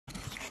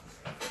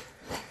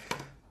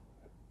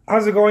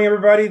How's it going,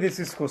 everybody?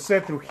 This is Jose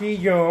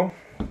Trujillo,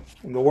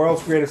 I'm the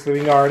world's greatest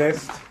living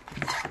artist,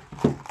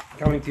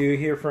 coming to you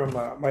here from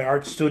my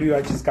art studio.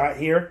 I just got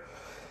here.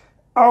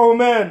 Oh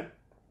man,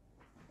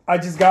 I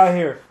just got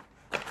here,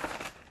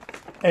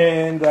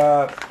 and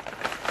I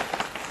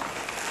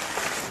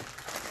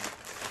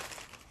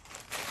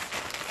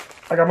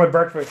got my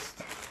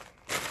breakfast.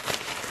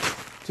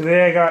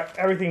 Today I got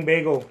everything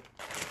bagel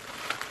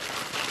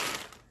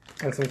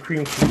and some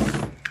cream cheese.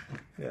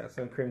 Yeah,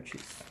 some cream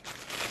cheese.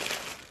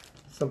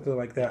 Something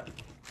like that.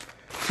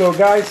 So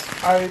guys,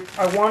 I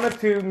wanted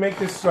to make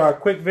this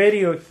quick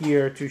video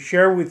here to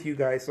share with you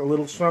guys a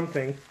little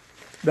something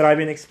that I've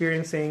been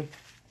experiencing.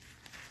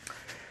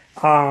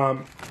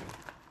 Oh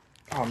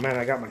man,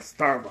 I got my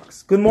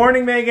Starbucks. Good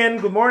morning, Megan.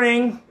 Good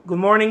morning. Good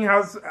morning.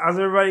 How's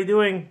everybody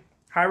doing?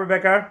 Hi,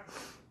 Rebecca.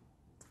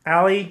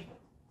 Allie.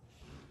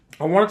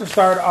 I wanted to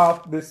start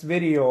off this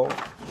video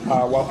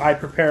while I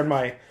prepared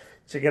my,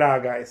 check it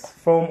out guys,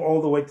 foam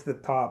all the way to the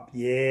top.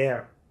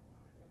 Yeah.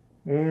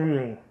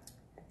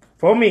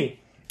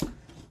 Foamy.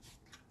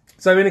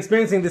 So I've been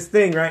experiencing this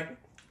thing, right?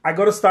 I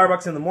go to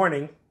Starbucks in the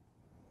morning,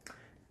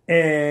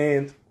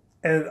 and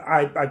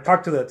I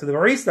talk to the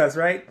baristas,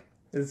 right?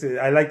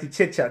 I like to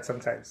chit chat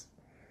sometimes.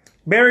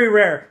 Very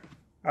rare.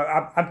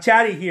 I'm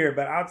chatty here,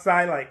 but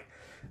outside, like,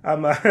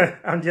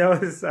 I'm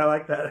jealous. I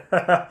like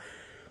that.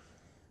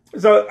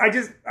 So I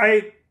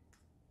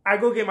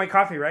go get my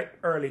coffee, right,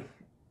 early,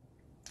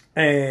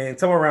 and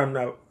somewhere around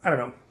I don't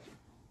know,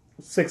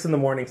 6 in the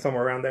morning,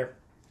 somewhere around there.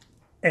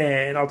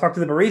 And I'll talk to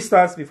the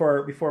baristas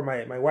before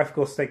my wife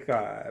goes take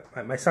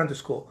my son to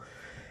school.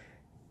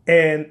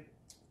 And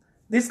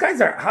these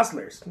guys are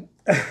hustlers.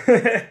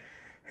 Guys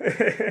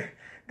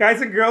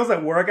and girls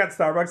that work at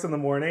Starbucks in the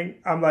morning.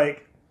 I'm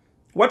like,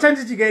 what time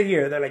did you get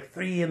here? They're like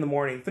 3 in the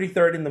morning,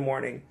 3:30 in the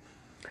morning.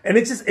 And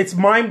it's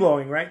mind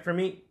blowing, right? For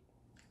me,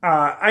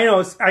 I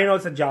know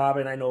it's a job,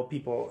 and I know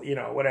people, you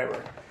know,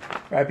 whatever.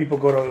 Right? People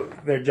go to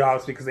their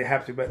jobs because they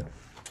have to. But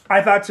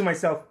I thought to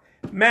myself,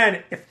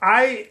 man, if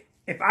I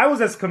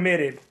was as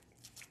committed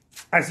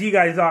as you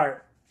guys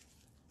are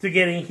to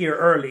getting here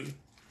early,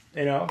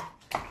 you know,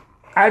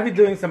 I'd be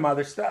doing some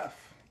other stuff.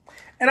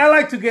 And I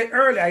like to get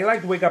early. I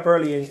like to wake up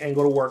early and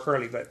go to work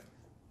early.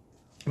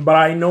 But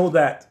I know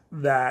that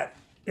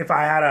if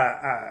I had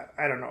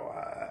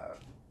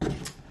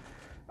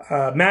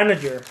a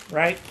manager,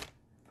 right?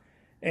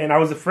 And I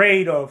was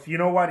afraid of, you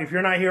know what, if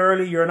you're not here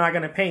early, you're not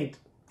going to paint.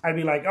 I'd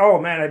be like, oh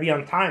man, I'd be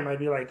on time. I'd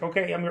be like,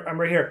 okay, I'm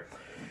right here.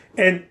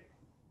 And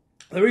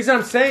the reason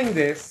I'm saying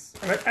this,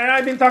 and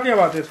I've been talking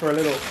about this for a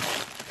little,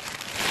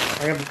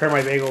 I'm going to prepare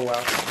my bagel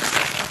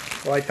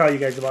while I tell you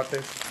guys about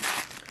this.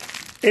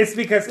 It's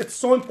because it's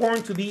so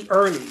important to be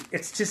early.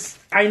 It's just,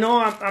 I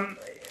know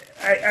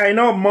I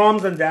know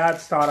moms and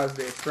dads taught us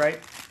this, right?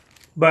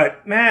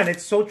 But man,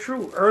 it's so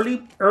true.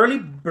 Early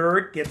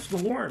bird gets the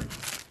worm,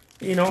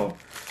 you know?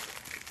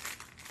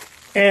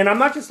 And I'm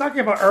not just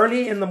talking about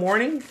early in the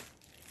morning.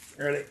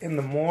 Early in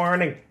the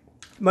morning.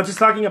 I'm not just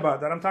talking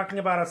about that. I'm talking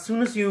about as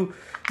soon as you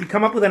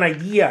come up with an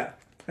idea,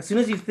 as soon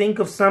as you think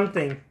of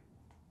something.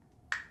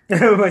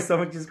 My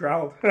stomach just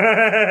growled.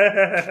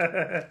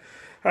 I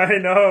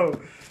know.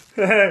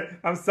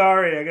 I'm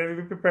sorry. I gotta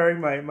be preparing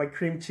my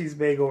cream cheese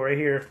bagel right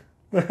here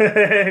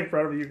in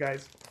front of you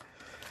guys.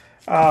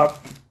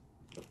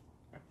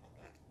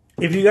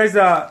 If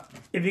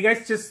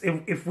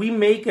we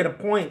make it a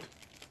point,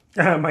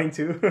 mine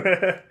too,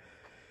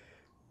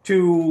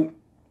 to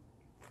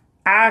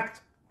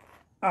act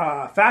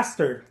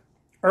faster,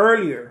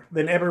 earlier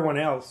than everyone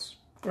else,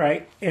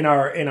 right? In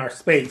our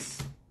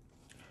space,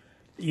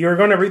 you're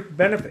gonna reap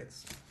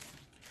benefits.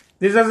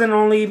 This doesn't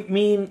only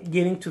mean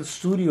getting to the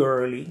studio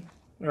early,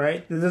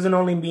 right? This doesn't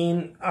only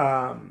mean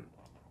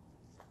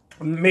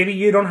maybe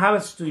you don't have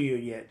a studio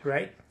yet,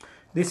 right?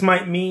 This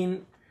might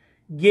mean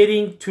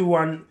getting to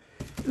one.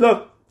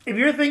 Look, if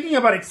you're thinking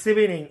about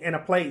exhibiting in a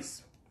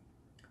place,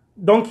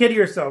 don't kid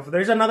yourself.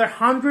 There's another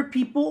 100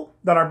 people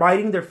that are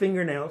biting their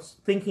fingernails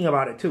thinking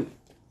about it too.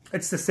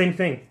 It's the same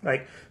thing.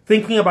 Like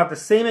thinking about the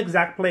same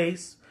exact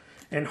place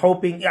and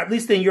hoping, at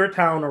least in your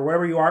town or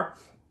wherever you are,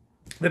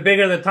 the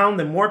bigger the town,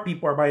 the more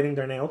people are biting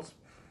their nails.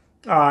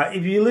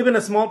 If you live in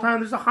a small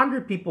town, there's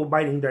 100 people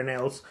biting their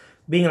nails,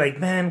 being like,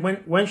 man,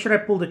 when should I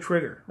pull the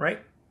trigger,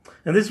 right?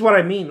 And this is what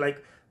I mean.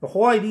 Like the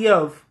whole idea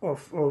of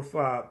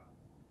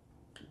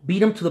beat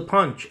them to the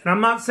punch. And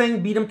I'm not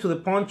saying beat them to the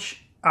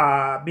punch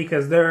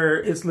because there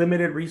is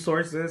limited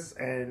resources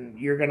and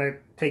you're going to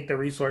take the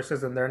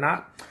resources and they're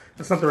not.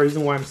 That's not the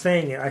reason why I'm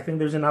saying it. I think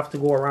there's enough to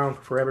go around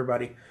for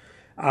everybody.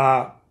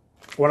 What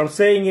I'm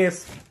saying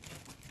is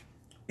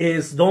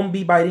don't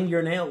be biting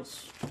your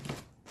nails,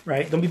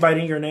 right? Don't be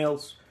biting your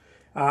nails,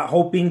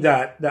 hoping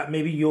that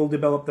maybe you'll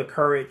develop the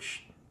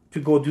courage to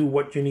go do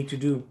what you need to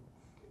do,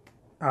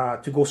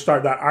 to go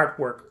start that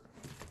artwork.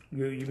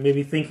 You may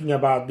be thinking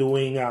about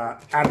doing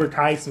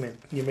advertisement.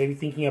 You may be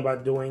thinking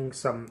about doing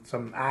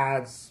some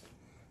ads,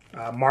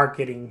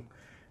 marketing,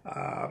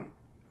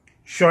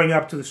 showing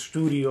up to the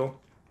studio.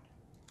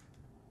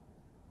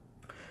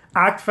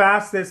 Act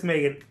fast, this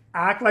Megan.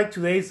 Act like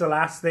today's the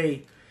last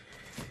day.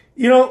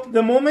 You know,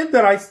 the moment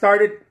that I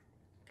started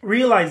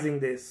realizing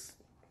this,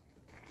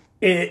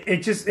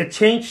 it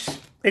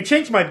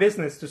changed my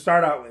business to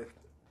start out with.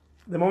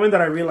 The moment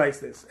that I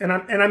realized this, and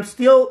I'm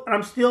still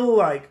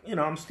like, you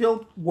know, I'm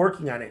still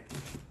working on it.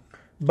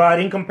 But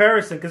in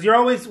comparison, because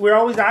we're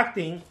always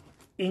acting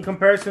in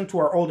comparison to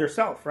our older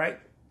self, right?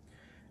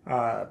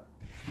 We're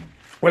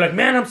like,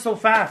 man, I'm so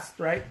fast,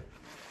 right?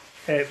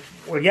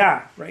 Well,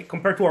 yeah, right,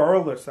 compared to our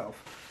older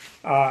self.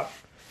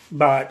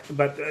 But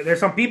there's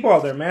some people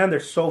out there, man, they're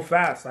so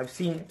fast. I've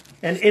seen,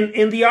 and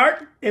in the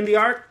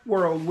art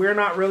world, we're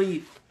not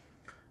really,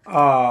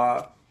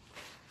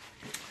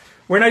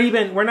 we're not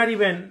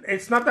even.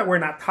 It's not that we're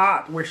not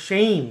taught. We're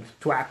shamed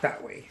to act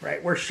that way,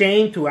 right? We're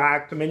shamed to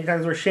act. Many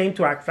times we're shamed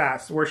to act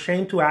fast. We're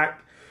shamed to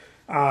act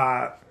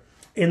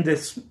in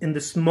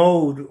this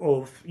mode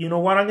of, you know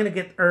what, I'm going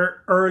to get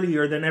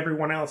earlier than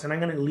everyone else, and I'm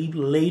going to leave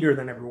later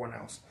than everyone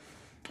else.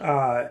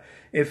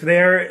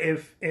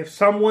 If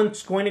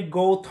someone's going to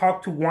go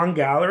talk to one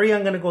gallery,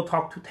 I'm going to go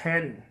talk to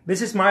 10.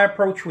 This is my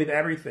approach with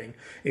everything.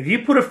 If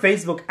you put a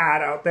Facebook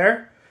ad out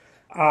there,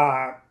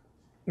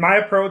 my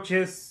approach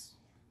is,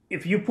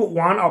 if you put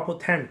one, I'll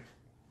put 10.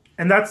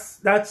 And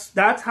that's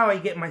how I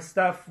get my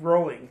stuff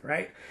rolling,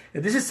 right?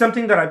 And this is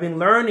something that I've been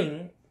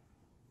learning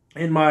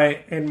in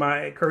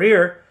my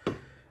career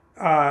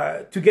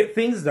to get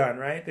things done,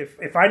 right?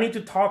 If I need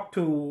to talk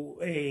to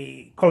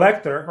a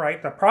collector,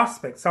 right, a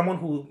prospect, someone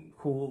who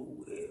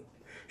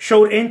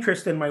showed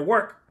interest in my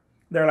work,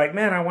 they're like,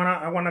 man, I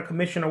wanna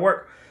commission a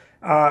work.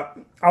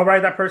 I'll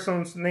write that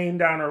person's name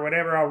down or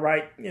whatever. I'll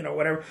write, you know,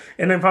 whatever.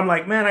 And if I'm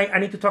like, man, I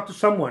need to talk to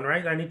someone,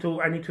 right? I need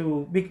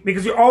to,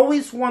 because you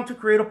always want to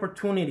create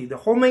opportunity. The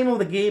whole name of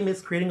the game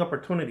is creating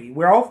opportunity.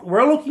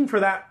 We're looking for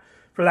that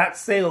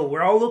sale.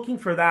 We're all looking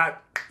for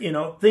that, you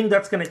know, thing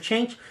that's going to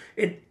change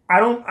it. I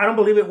don't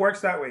believe it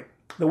works that way.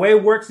 The way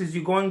it works is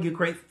you go and you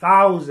create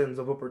thousands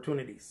of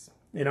opportunities,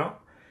 you know,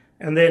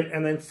 and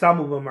then some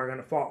of them are going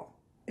to fall,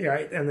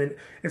 right? And then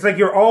it's like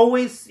you're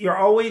always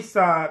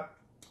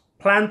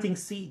planting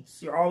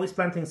seeds. You're always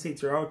planting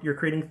seeds. You're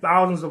creating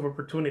thousands of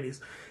opportunities,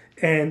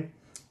 and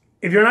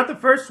if you're not the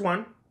first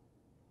one,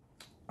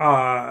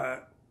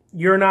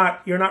 you're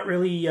not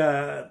really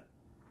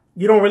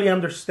you don't really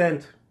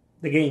understand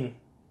the game.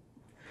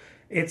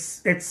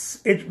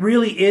 It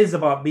really is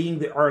about being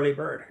the early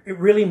bird. It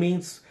really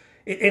means,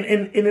 and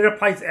it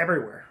applies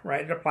everywhere,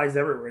 right? It applies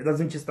everywhere. It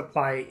doesn't just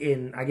apply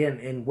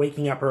in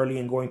waking up early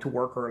and going to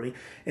work early.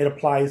 It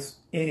applies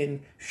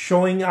in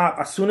showing up.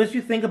 As soon as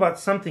you think about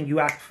something, you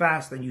act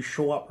fast and you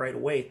show up right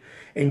away,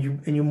 and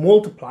you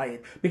multiply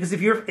it. Because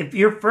if you're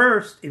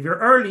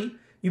early,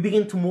 you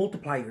begin to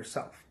multiply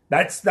yourself.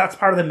 That's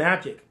part of the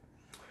magic.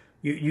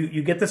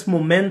 You get this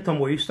momentum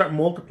where you start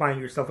multiplying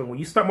yourself, and when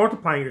you start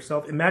multiplying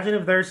yourself, imagine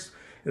if there's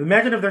 10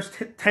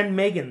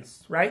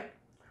 Megans, right,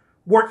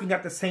 working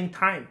at the same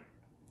time,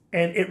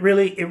 and it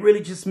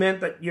really just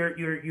meant that you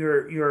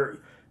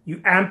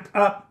amped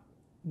up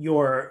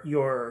your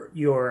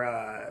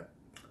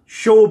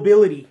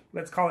showability.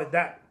 Let's call it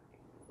that.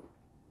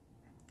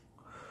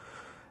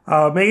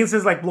 Megan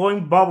says, like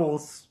blowing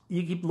bubbles,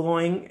 you keep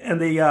blowing, and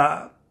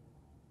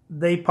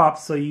they pop,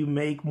 so you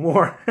make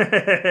more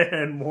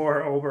and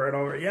more over and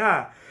over.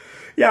 Yeah.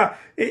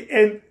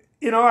 And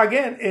you know,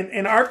 again,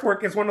 in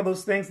artwork, it's one of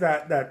those things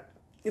that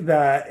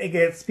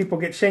people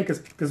get shamed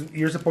because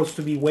you're supposed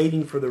to be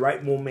waiting for the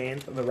right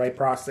moment, the right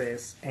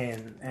process,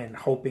 and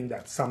hoping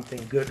that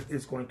something good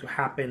is going to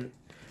happen.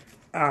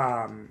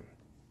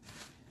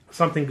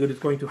 Something good is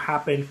going to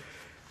happen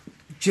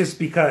just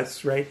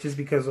because, right? Just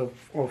because of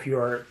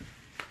your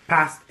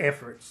past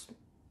efforts.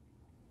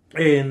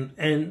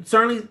 And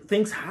certainly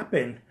things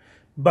happen,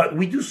 but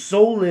we do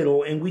so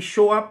little, and we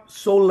show up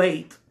so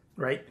late,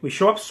 right? We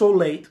show up so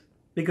late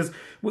because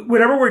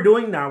whatever we're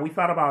doing now, we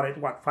thought about it,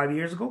 5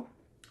 years ago,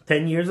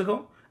 10 years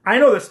ago? I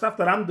know the stuff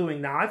that I'm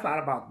doing now, I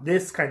thought about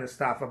this kind of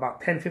stuff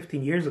about 10,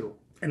 15 years ago,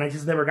 and I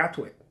just never got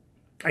to it.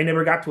 I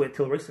never got to it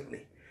till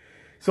recently.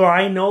 So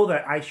I know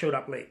that I showed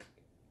up late.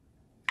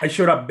 I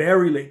showed up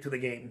very late to the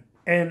game.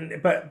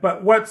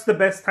 But what's the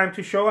best time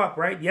to show up,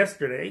 right?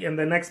 Yesterday, and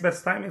the next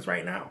best time is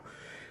right now.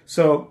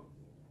 So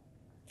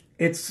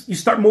you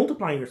start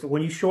multiplying yourself.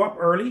 When you show up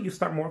early, you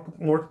start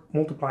more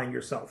multiplying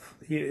yourself.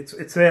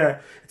 It's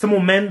a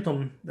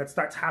momentum that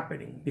starts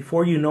happening.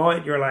 Before you know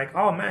it, you're like,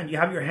 oh man, you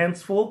have your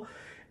hands full,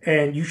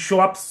 and you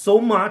show up so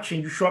much,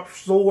 and you show up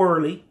so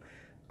early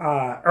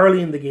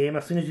in the game.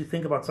 As soon as you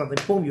think about something,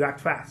 boom, you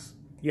act fast.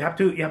 You have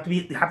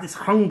this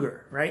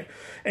hunger, right?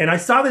 And I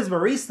saw these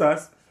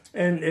baristas.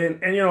 And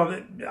you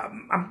know,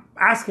 I'm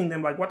asking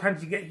them, like, what time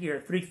did you get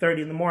here?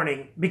 3:30 in the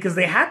morning, because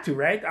they had to,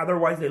 right?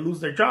 Otherwise they lose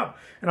their job.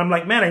 And I'm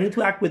like, man, I need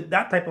to act with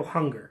that type of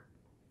hunger.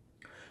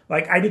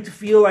 Like, I need to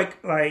feel like,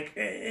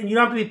 and you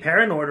don't have to be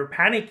paranoid or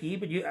panicky,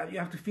 but you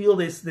have to feel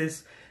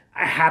this.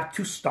 I have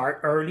to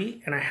start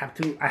early, and I have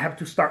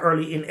to start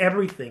early in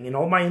everything, in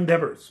all my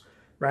endeavors,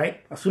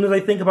 right? As soon as I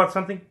think about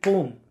something,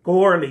 boom,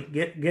 go early,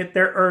 get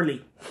there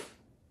early.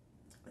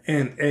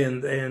 And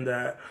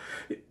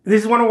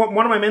this is one of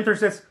my mentors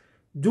says,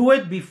 do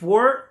it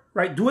before,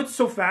 right? Do it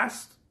so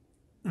fast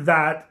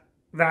that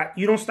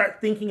you don't start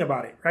thinking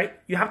about it, right?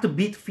 You have to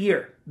beat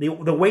fear. The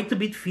way to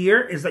beat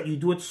fear is that you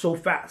do it so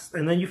fast,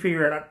 and then you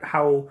figure out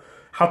how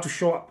to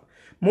show up.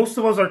 Most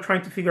of us are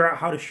trying to figure out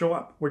how to show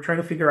up. We're trying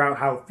to figure out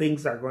how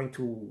things are going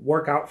to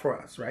work out for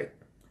us, right?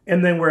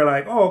 And then we're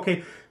like, oh,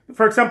 okay.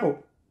 For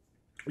example,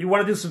 you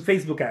want to do some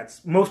Facebook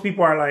ads. Most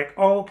people are like,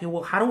 oh, okay,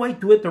 well, how do I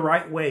do it the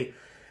right way?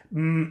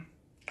 The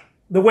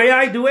way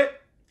I do it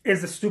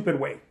is the stupid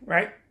way,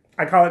 right?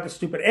 I call it the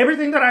stupid.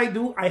 Everything that I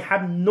do, I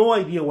have no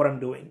idea what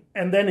I'm doing.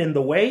 And then in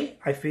the way,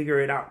 I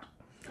figure it out.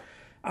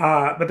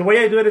 But the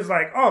way I do it is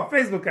like, oh,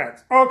 Facebook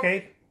ads.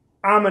 Okay,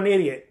 I'm an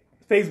idiot.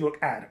 Facebook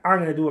ad. I'm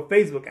going to do a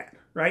Facebook ad,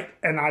 right?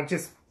 And I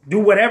just do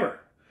whatever.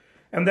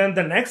 And then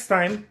the next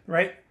time,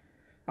 right,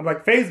 I'm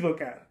like, Facebook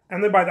ad.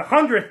 And then by the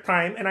 100th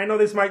time, and I know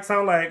this might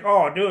sound like,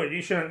 oh, dude,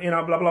 you shouldn't,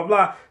 blah, blah,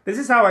 blah. This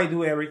is how I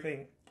do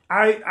everything.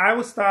 I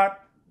was taught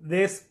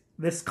this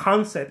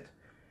concept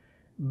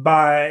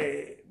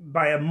by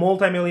a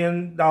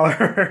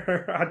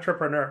multi-million-dollar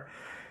entrepreneur.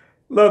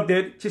 Look,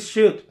 dude, just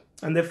shoot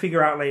and then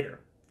figure out later.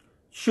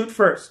 Shoot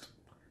first.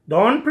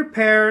 Don't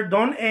prepare,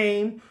 don't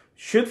aim.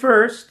 Shoot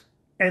first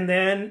and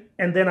then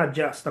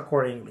adjust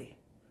accordingly.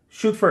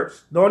 Shoot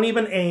first. Don't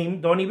even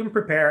aim, don't even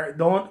prepare.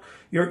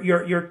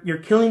 You're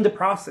killing the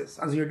process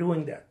as you're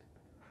doing that.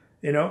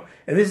 And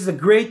this is a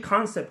great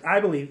concept, I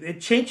believe.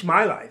 It changed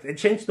my life. It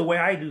changed the way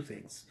I do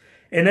things.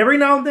 And every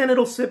now and then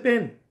it'll slip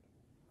in.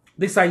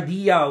 This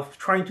idea of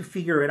trying to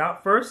figure it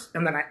out first,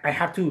 and then I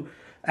have to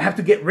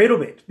get rid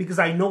of it because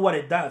I know what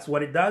it does.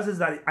 What it does is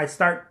that I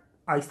start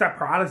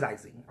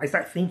prioritizing. I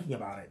start thinking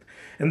about it,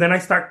 and then I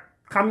start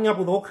coming up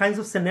with all kinds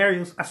of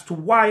scenarios as to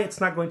why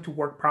it's not going to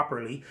work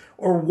properly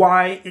or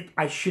why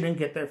I shouldn't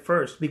get there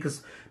first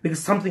because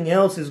something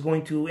else is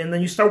going to. And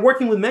then you start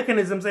working with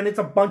mechanisms, and it's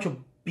a bunch of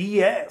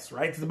BS,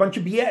 right? It's a bunch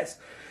of BS.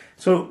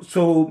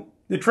 So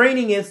the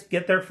training is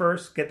get there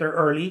first, get there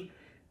early,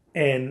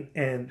 and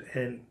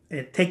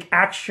take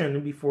action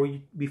before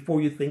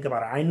you think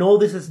about it. I know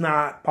this is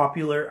not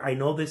popular. I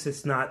know this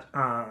is not.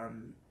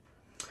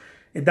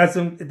 It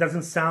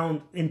doesn't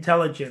sound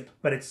intelligent,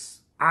 but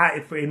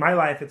in my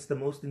life it's the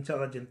most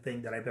intelligent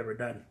thing that I've ever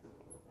done.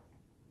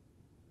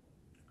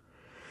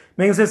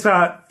 Megan says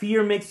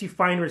fear makes you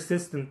find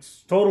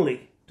resistance.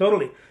 Totally.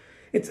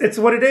 It's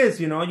what it is.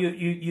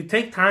 You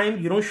take time.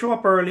 You don't show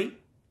up early,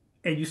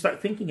 and you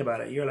start thinking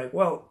about it. You're like,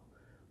 well.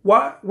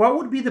 What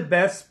would be the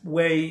best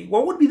way?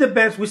 What would be the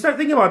best? We start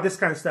thinking about this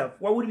kind of stuff.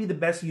 What would be the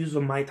best use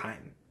of my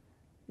time?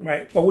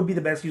 Right? What would be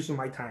the best use of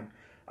my time?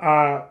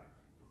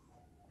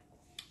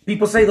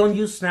 People say don't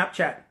use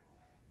Snapchat.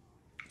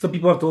 Some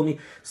people have told me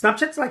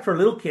Snapchat's like for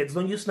little kids.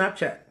 Don't use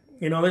Snapchat.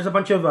 There's a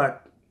bunch of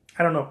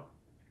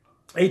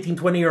 18,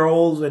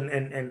 20-year-olds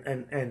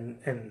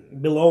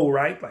and below,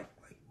 right? Like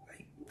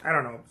I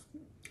don't know,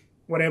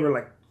 whatever,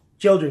 like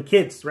children,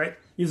 kids, right?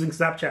 Using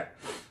Snapchat.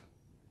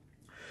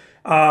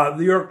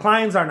 Your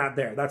clients are not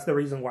there. That's the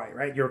reason why,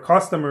 right? Your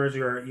customers,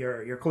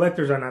 your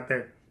collectors are not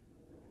there.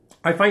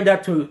 I find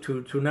that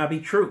to not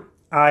be true.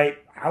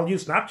 I'll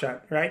use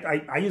Snapchat, right?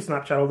 I use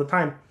Snapchat all the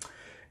time.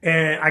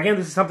 And again,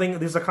 this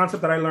is a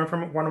concept that I learned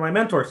from one of my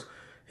mentors.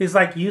 He's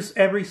like, use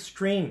every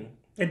stream.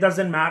 It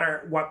doesn't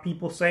matter what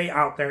people say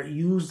out there.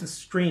 Use the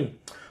stream.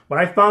 What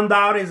I found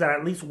out is that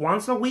at least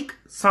once a week,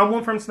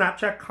 someone from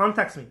Snapchat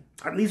contacts me.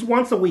 At least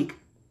once a week.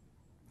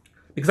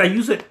 Because I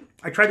use it.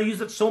 I try to use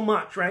it so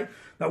much, right?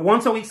 That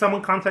once a week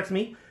someone contacts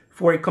me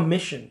for a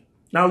commission.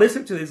 Now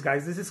listen to this,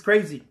 guys. This is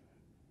crazy.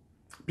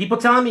 People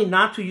telling me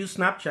not to use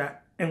Snapchat,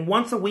 and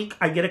once a week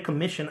I get a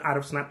commission out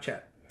of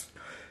Snapchat.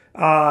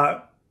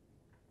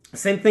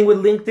 Same thing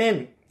with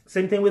LinkedIn.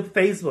 Same thing with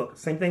Facebook.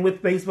 Same thing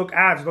with Facebook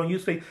ads. Don't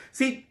use Facebook.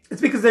 See,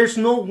 it's because there's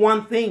no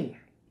one thing.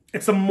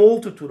 It's a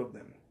multitude of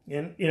them.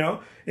 And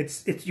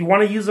it's you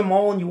want to use them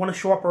all, and you want to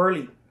show up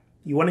early.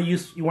 You want to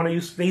use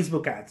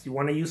Facebook ads. You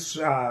want to use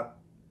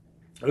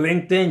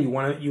LinkedIn. You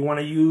want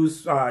to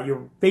use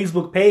your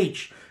Facebook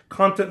page,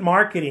 content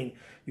marketing.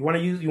 You want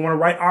to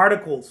write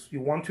articles.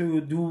 You want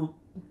to do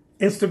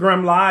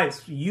Instagram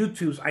lives,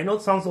 YouTubes. I know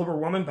it sounds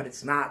overwhelming, but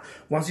it's not.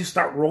 Once you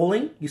start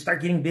rolling, you start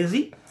getting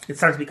busy, it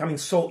starts becoming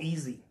so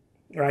easy,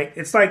 right?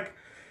 It's like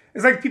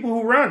people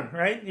who run,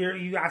 right?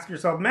 You ask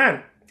yourself,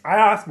 man, I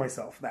ask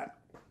myself that.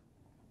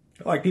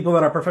 Like people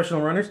that are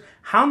professional runners,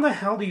 how in the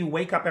hell do you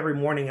wake up every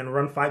morning and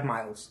run 5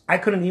 miles? I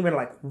couldn't even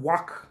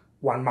walk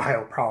 1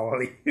 mile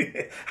probably.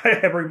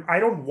 I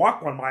don't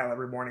walk 1 mile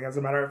every morning, as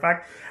a matter of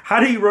fact. How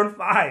do you run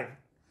 5?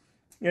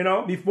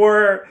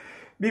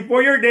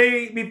 Before your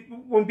day,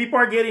 when people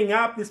are getting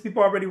up, these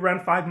people already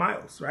ran 5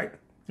 miles, right?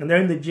 And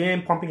they're in the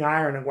gym pumping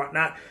iron and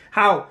whatnot.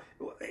 How?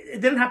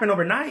 It didn't happen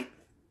overnight,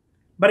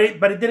 but it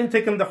didn't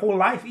take them the whole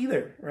life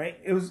either, right?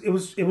 It was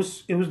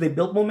they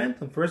built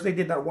momentum. First they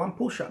did that one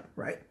push-up,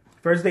 right?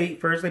 First they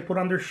put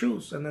on their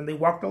shoes, and then they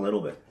walked a little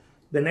bit.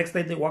 The next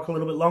day they walk a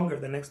little bit longer.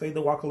 The next day they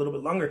walk a little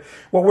bit longer.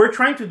 What we're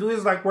trying to do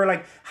is we're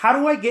like, how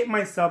do I get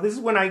myself? This is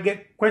when I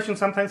get questions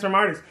sometimes from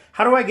artists.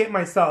 How do I get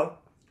myself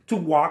to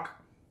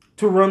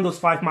run those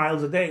 5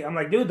 miles a day? I'm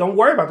like, dude, don't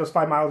worry about those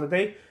 5 miles a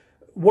day.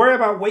 Worry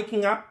about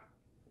waking up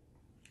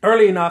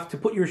early enough to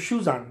put your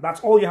shoes on.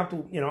 That's all you have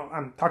to,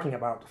 I'm talking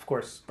about, of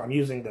course, I'm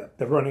using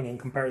the running in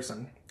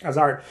comparison as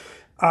art.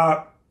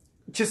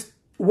 Just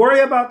worry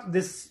about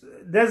this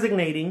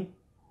designating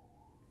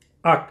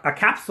a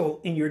capsule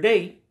in your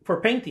day for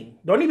painting.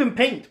 Don't even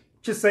paint.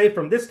 Just say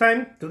from this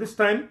time to this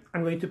time,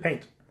 I'm going to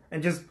paint.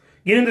 And just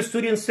get in the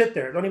studio and sit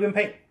there. Don't even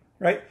paint,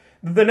 right?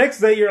 The next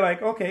day, you're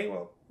like, okay,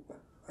 well,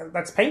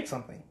 let's paint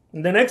something.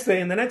 And the next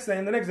day, and the next day,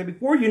 and the next day.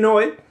 Before you know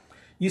it,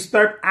 you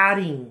start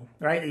adding,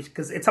 right?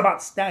 Because it's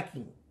about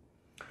stacking.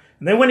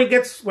 And then when it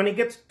gets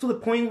to the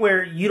point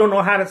where you don't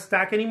know how to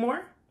stack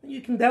anymore,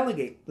 you can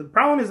delegate. The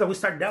problem is that we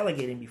start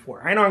delegating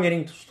before. I know I'm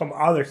getting to some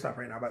other stuff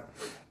right now, but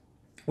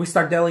we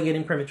start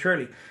delegating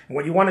prematurely. And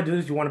what you want to do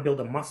is you want to build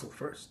a muscle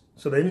first.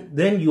 So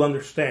then you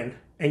understand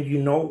and you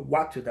know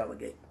what to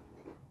delegate.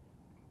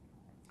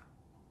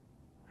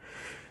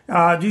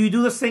 Do you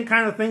do the same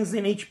kind of things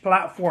in each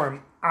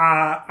platform?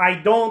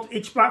 I don't.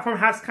 Each platform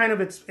has kind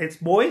of its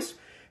boys,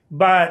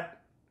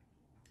 but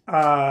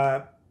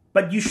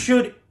you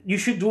should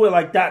do it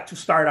like that to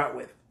start out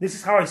with. This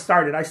is how I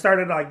started. I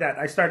started like that.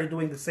 I started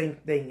doing the same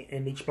thing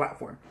in each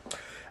platform.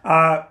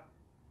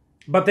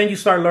 But then you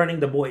start learning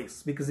the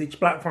boys because each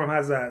platform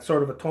has a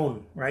sort of a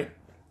tone, right?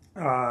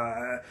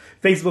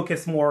 Facebook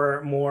is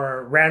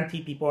more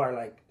ranty. People are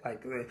like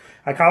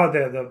I call it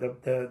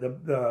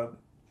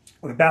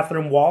the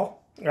bathroom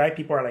wall, right?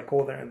 People are like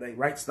go there and they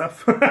write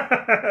stuff.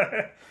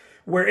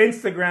 Where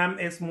Instagram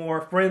is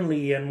more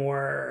friendly and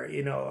more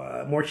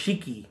more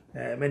cheeky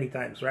many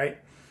times, right?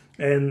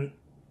 And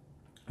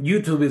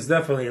YouTube is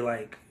definitely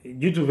like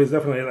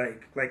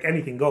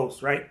anything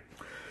goes, right?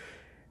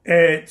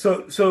 But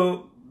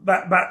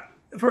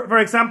for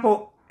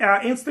example,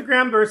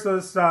 Instagram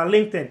versus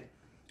LinkedIn.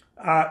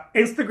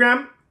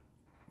 Instagram,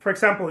 for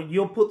example,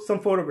 you'll put some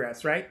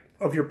photographs, right,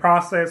 of your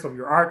process, of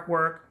your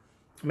artwork,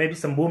 maybe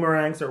some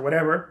boomerangs or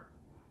whatever.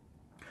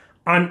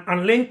 On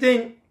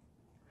LinkedIn,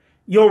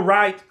 you'll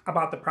write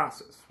about the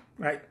process,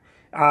 right?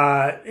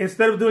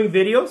 Instead of doing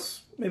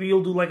videos, maybe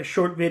you'll do like a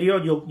short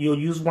video. You'll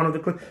use one of the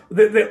clips.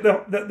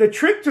 The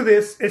trick to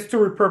this is to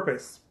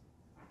repurpose.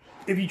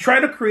 If you try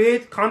to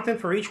create content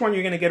for each one,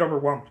 you're going to get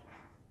overwhelmed.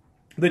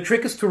 The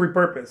trick is to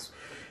repurpose.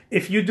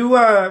 If you do,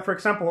 for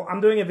example, I'm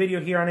doing a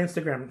video here on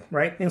Instagram,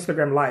 right?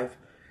 Instagram Live.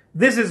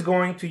 This is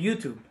going to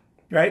YouTube,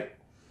 right?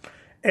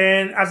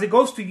 And as it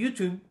goes to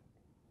YouTube,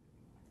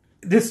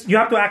 you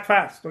have to act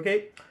fast,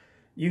 okay?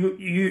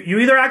 You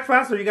either act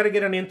fast or you got to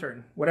get an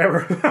intern,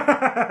 whatever.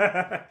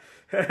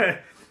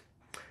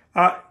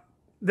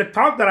 The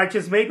talk that I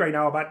just made right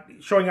now about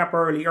showing up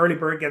early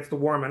bird gets the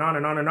worm, and on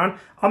and on and on.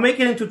 I'll make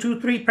it into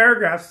 2-3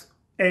 paragraphs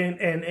and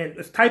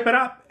type it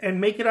up and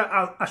make it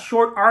a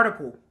short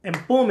article, and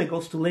boom, it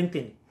goes to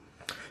LinkedIn.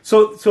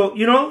 So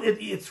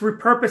it's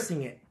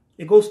repurposing it.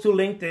 It goes to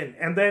LinkedIn,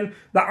 and then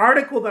the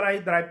article that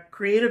I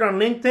created on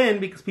LinkedIn,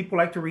 because people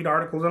like to read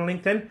articles on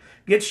LinkedIn,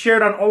 gets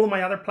shared on all of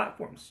my other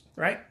platforms,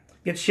 right?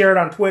 Gets shared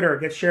on Twitter,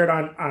 gets shared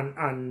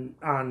on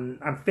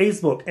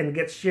Facebook, and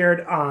gets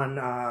shared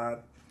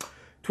on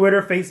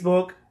Twitter,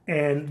 Facebook,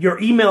 and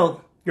your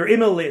email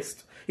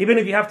list. Even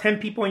if you have 10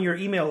 people in your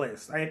email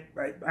list, I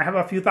have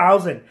a few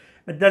thousand.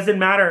 It doesn't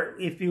matter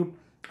if you.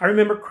 I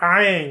remember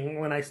crying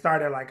when I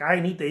started. Like, I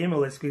need the email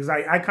list because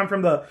I come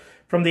from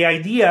the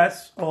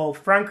ideas of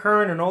Frank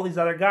Kern and all these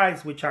other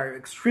guys, which are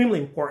extremely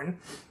important.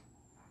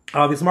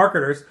 These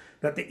marketers,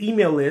 that the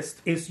email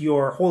list is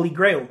your holy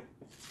grail,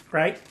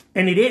 right?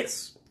 And it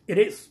is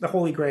the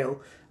holy grail.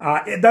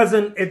 It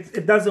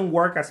doesn't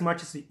work as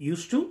much as it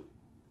used to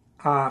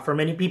for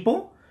many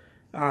people.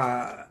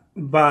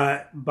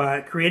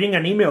 But creating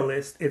an email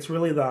list, it's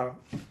really the.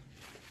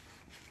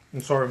 I'm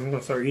sorry, I'm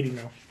gonna start eating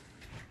now.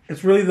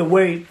 It's really the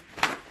way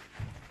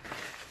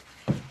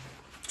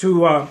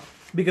to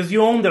because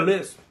you own the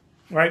list,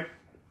 right?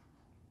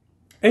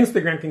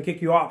 Instagram can kick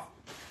you off.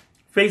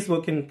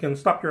 Facebook can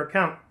stop your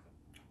account,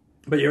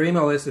 but your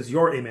email list is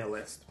your email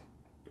list.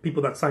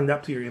 People that signed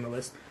up to your email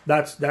list,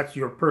 that's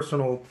your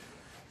personal.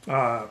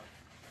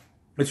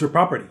 It's your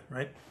property,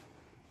 right?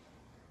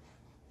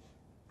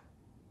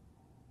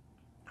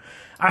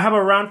 I have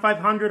around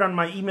 500 on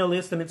my email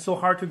list, and it's so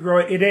hard to grow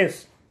it. It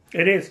is.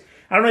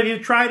 I don't know if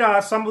you've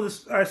tried some of the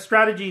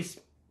strategies.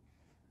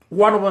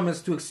 One of them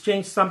is to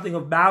exchange something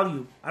of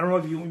value. I don't know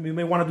if you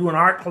may want to do an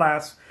art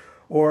class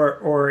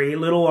or a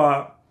little.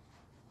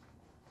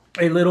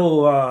 It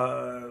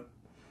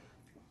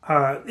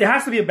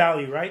has to be a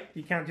value, right?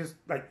 You can't just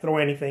like throw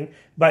anything,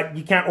 but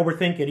you can't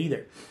overthink it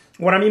either.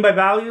 What I mean by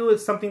value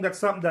is something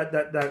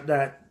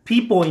that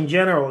people in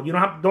general. You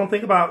don't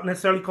think about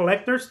necessarily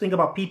collectors. Think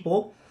about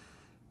people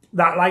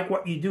that like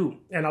what you do.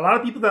 And a lot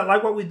of people that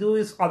like what we do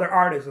is other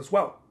artists as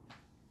well.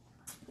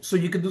 So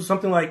you could do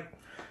something like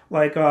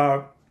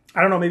I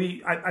don't know,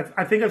 maybe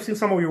I think I've seen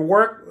some of your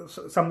work,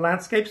 some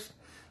landscapes.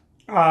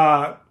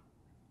 How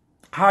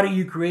do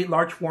you create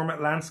large format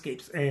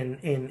landscapes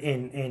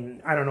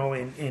in I don't know,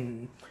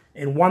 in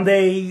one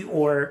day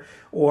or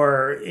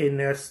in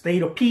a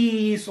state of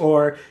peace,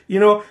 or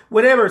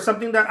whatever,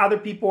 something that other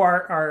people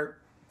are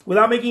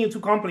without making it too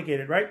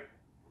complicated, right?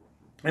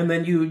 and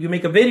then you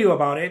make a video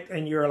about it,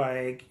 and you're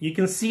like, you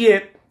can see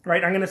it,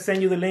 right? I'm going to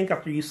send you the link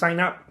after you sign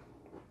up.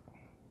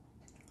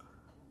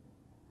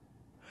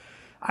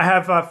 I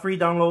have free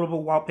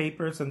downloadable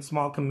wallpapers and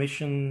small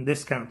commission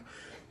discount.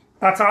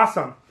 That's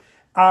awesome.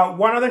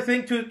 One other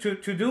thing to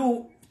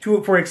do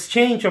for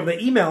exchange of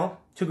the email,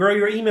 to grow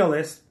your email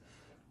list,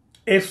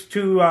 is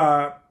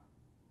to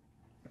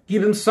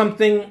give them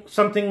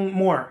something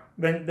more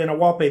than a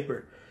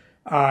wallpaper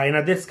in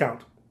a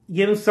discount.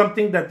 Give them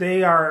something that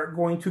they are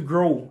going to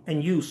grow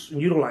and use and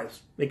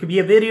utilize. It could be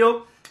a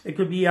video, it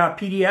could be a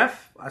PDF,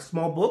 a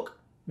small book,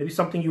 maybe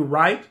something you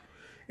write.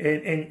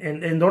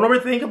 And don't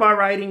overthink about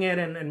writing it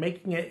and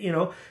making it, you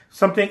know,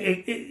 something,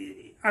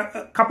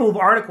 a couple of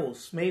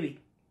articles maybe,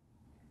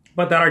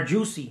 but that are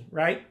juicy,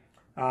 right?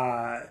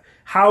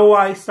 How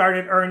I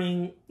started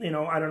earning, you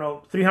know, I don't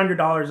know,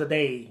 $300 a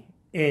day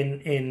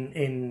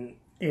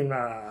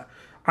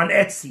on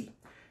Etsy,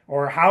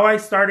 or how I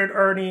started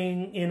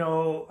earning, you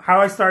know,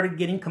 how I started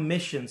getting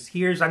commissions.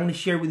 I'm going to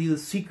share with you the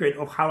secret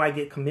of how I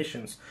get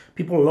commissions.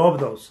 People love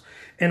those,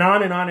 and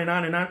on and on and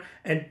on and on.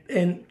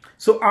 And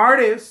so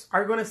artists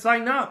are going to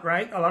sign up,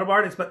 right? A lot of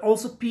artists, but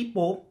also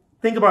people,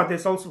 think about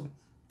this also.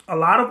 A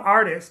lot of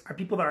artists are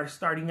people that are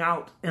starting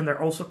out, and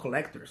they're also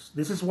collectors.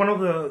 This is one of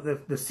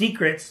the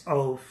secrets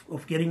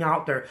of getting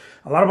out there.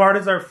 A lot of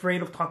artists are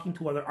afraid of talking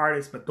to other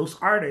artists, but those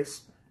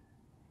artists,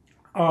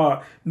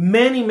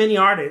 many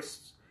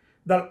artists,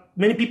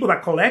 many people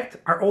that collect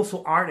are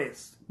also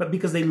artists, but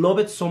because they love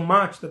it so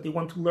much that they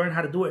want to learn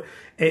how to do it.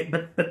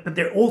 But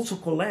they also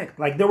collect,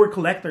 like they were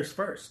collectors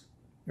first,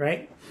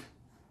 right?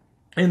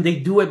 And they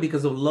do it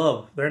because of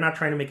love. They're not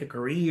trying to make a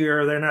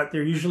career.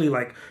 They're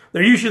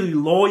usually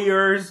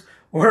lawyers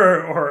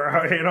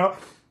or you know,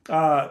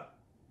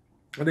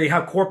 they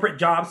have corporate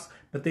jobs,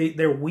 but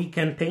they're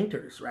weekend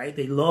painters, right?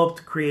 They love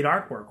to create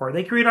artwork, or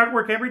they create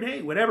artwork every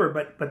day, whatever,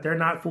 but they're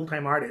not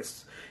full-time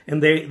artists,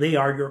 and they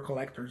are your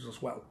collectors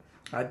as well.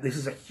 This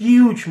is a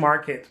huge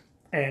market,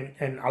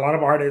 and a lot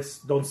of artists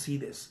don't see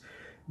this,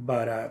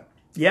 but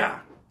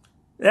yeah,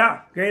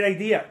 great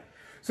idea.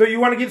 So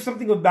you want to give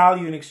something of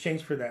value in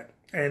exchange for that.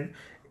 And,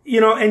 you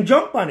know, and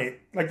jump on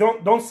it. Like,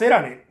 don't sit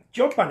on it.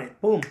 Jump on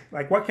it. Boom.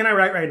 Like, what can I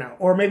write right now?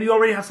 Or maybe you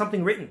already have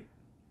something written,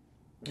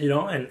 you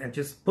know, and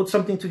just put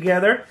something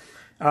together.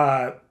 Do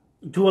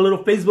a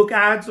little Facebook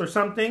ads or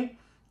something,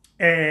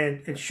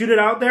 and shoot it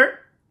out there,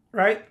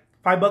 right?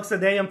 $5 a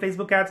day on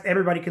Facebook ads.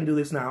 Everybody can do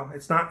this now.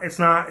 It's not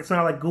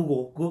like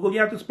Google. Google, you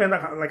have to spend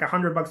like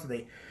 $100 a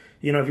day,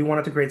 you know, if you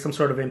wanted to create some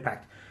sort of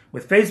impact.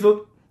 With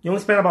Facebook, you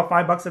only spend about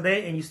 $5 a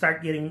day, and you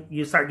start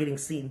getting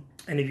seen.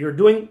 And if you're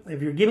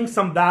giving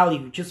some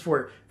value just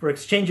for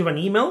exchange of an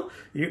email,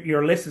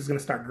 your list is going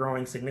to start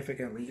growing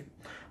significantly.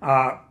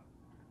 I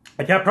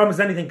can't promise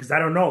anything because I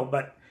don't know,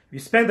 but if you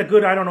spend a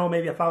good, I don't know,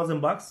 maybe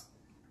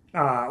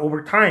 $1,000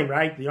 over time,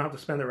 right? You don't have to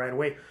spend it right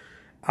away.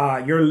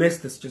 Your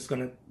list is just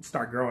going to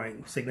start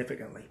growing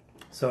significantly.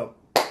 So,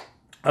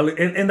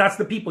 and that's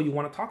the people you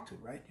want to talk to,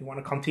 right? You want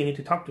to continue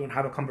to talk to and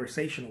have a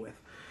conversation with.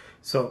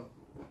 So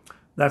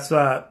that's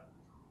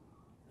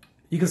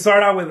you can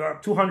start out with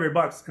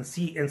 $200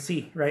 and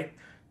see, right?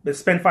 But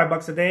spend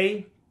 $5 a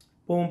day.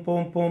 Boom,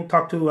 boom, boom.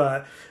 Talk to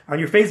on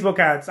your Facebook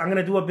ads. I'm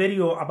gonna do a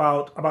video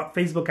about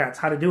Facebook ads,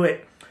 how to do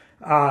it.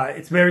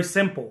 It's very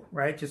simple,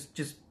 right?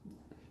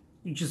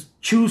 You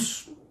just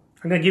choose.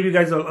 I'm gonna give you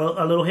guys a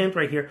little hint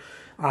right here.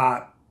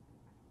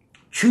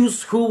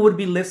 Choose who would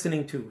be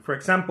listening to. For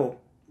example,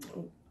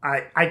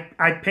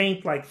 I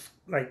paint like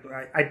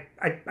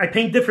I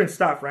paint different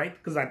stuff, right?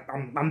 Because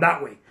I'm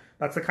that way.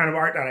 That's the kind of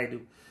art that I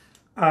do.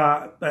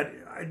 But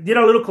I did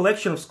a little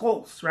collection of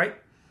skulls, right?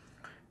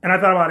 And I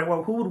thought about it,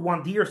 well, who would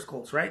want deer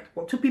skulls, right?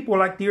 Well, two people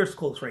like deer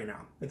skulls right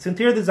now. It's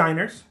interior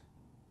designers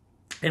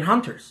and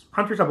hunters.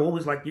 Hunters have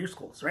always liked deer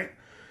skulls, right?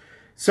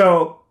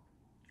 So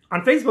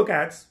on Facebook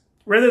ads,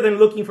 rather than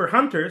looking for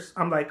hunters,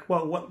 I'm like,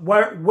 well,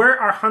 where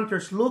are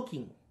hunters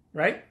looking,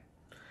 right?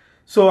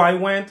 So I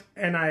went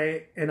and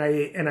I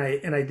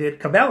did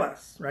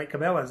Cabela's, right?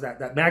 Cabela's,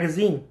 that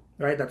magazine,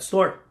 right? That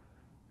store.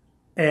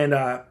 And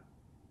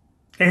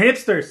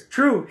hipsters,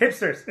 true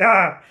hipsters.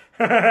 Yeah.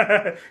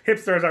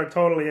 Hipsters are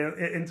totally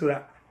into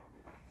that.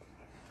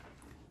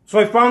 So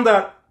I found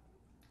that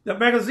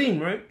magazine,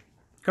 right?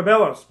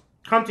 Cabela's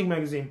hunting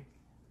magazine.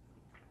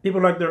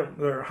 People like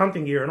their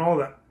hunting gear and all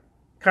that,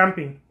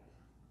 camping.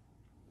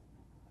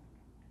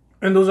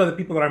 And those are the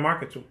people that I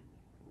market to.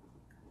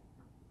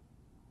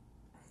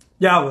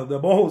 Yeah,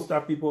 the boho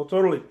stuff people,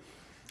 totally.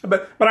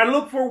 But I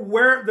look for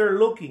where they're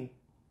looking,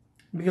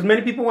 because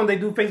many people, when they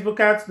do Facebook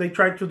ads, they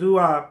try to do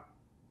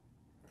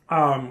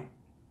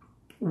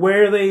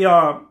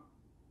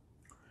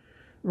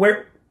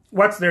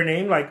what's their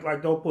name,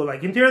 like they'll put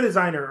like interior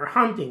designer or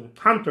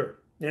hunter,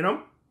 you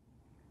know.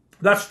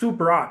 That's too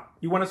broad.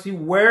 You want to see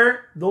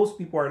where those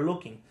people are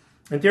looking.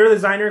 Interior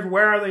designers,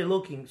 where are they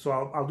looking? So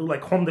I'll do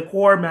like home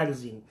decor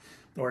magazine,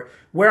 or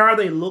where are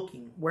they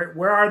looking?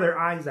 Where are their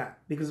eyes at?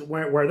 Because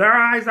where their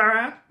eyes are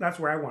at, that's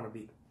where I want to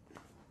be.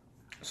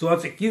 So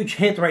that's a huge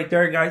hint right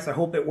there, guys. I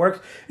hope it works.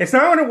 It's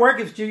not going to work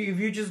if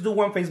you just do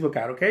one Facebook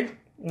ad, okay?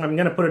 I'm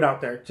going to put it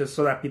out there just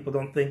so that people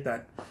don't think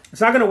that.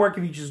 It's not going to work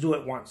if you just do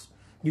it once.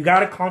 You got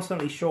to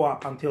constantly show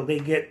up until they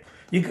get,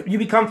 you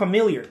become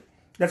familiar.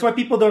 That's why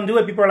people don't do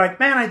it. People are like,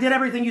 man, I did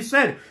everything you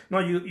said. No,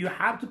 you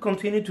have to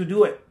continue to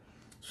do it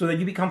so that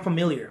you become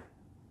familiar.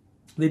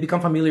 They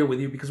become familiar with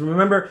you because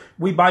remember,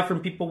 we buy from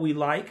people we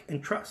like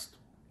and trust,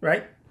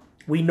 right?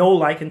 We know,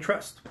 like, and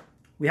trust.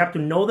 We have to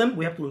know them.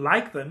 We have to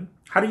like them.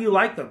 How do you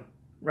like them,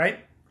 right?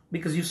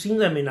 Because you've seen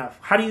them enough.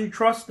 How do you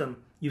trust them?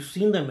 You've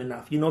seen them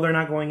enough. You know they're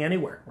not going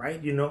anywhere,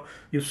 right? You know,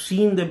 you've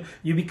seen them.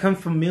 You become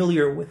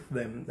familiar with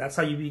them. That's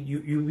how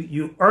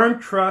you earn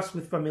trust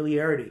with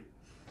familiarity.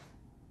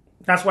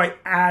 That's why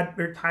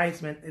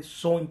advertisement is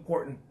so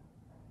important.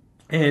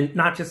 And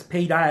not just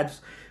paid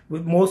ads.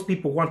 Most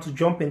people want to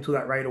jump into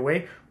that right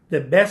away. The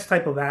best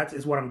type of ads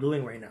is what I'm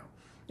doing right now.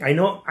 I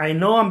know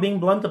I'm being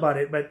blunt about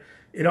it, but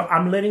you know,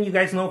 I'm letting you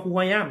guys know who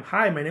I am.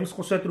 Hi, my name is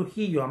Jose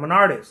Trujillo. I'm an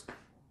artist.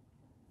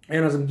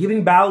 And as I'm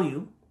giving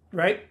value,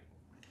 right,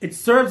 it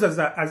serves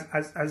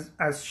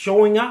as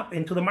showing up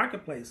into the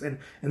marketplace. And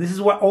this is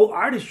what all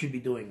artists should be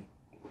doing.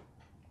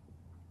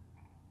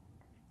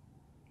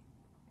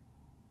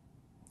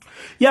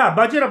 Yeah,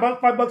 budget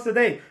about $5 a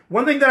day.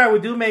 One thing that I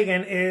would do,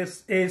 Megan,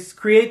 is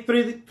create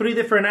three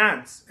different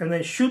ads and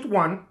then shoot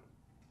one,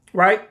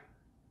 right?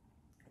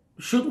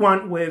 Shoot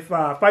one with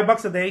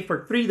 $5 a day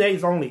for 3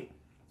 days only,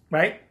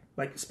 right?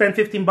 Like spend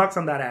 $15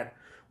 on that ad.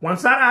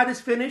 Once that ad is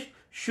finished,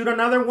 shoot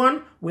another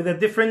one with a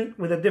different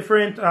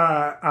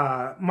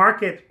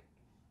market,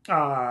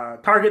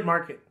 target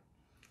market,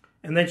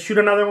 and then shoot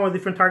another one with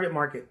different target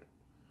market,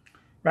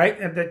 right?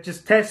 And then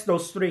just test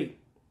those three.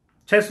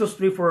 Test those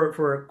three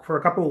for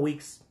a couple of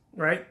weeks,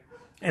 right?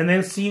 And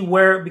then see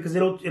where, because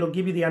it'll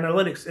give you the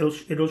analytics.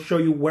 It'll show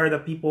you where the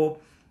people,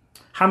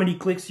 how many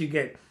clicks you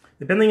get.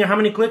 Depending on how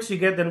many clicks you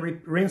get, then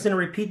rinse and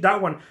repeat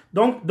that one.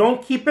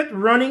 Don't keep it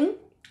running.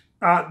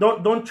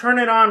 Don't turn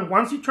it on.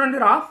 Once you turn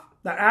it off,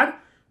 the ad,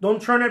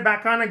 don't turn it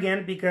back on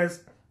again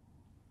because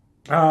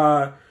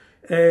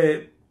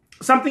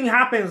something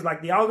happens.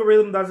 Like the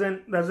algorithm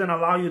doesn't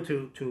allow you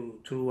to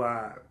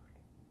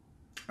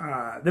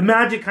the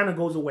magic kind of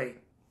goes away,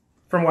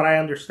 from what I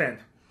understand.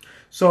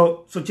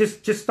 So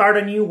just start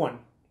a new one.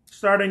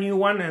 Start a new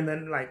one, and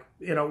then, like,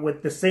 you know,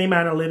 with the same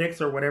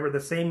analytics or whatever,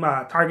 the same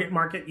target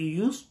market you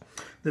use,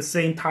 the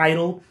same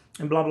title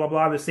and blah blah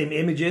blah, the same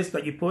images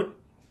that you put,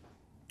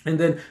 and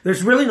then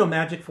there's really no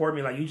magic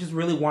formula. You just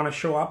really want to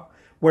show up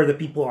where the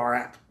people are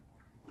at.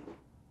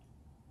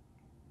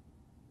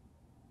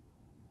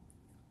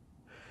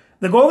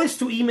 The goal is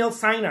to email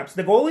signups.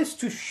 The goal is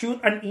to shoot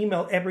an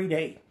email every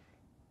day.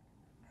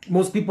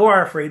 Most people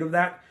are afraid of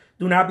that.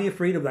 Do not be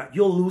afraid of that.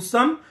 You'll lose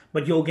some,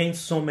 but you'll gain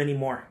so many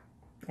more.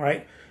 All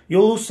right?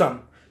 You'll lose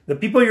some. The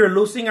people you're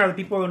losing are the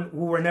people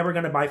who are never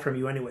going to buy from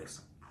you anyways.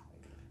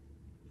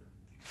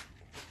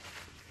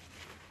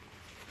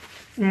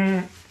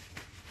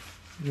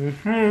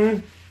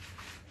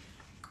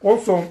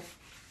 Also,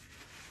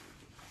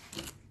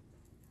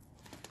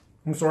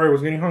 I'm sorry, I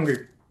was getting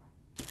hungry.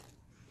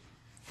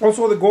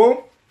 Also, the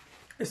goal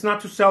is not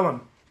to sell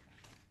them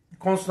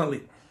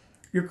constantly.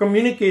 You're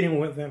communicating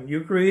with them.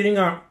 You're creating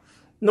a...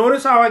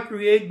 Notice how I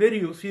create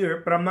videos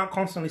here, but I'm not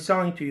constantly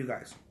selling to you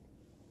guys.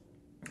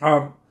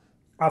 I'll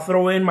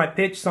throw in my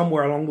pitch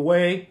somewhere along the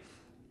way.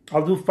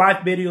 I'll do 5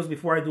 videos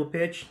before I do a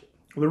pitch.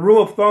 The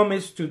rule of thumb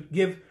is to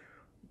give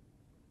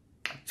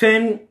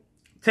 10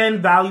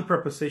 value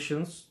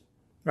propositions,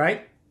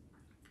 right?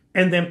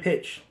 And then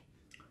pitch.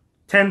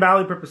 10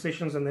 value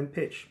propositions and then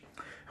pitch.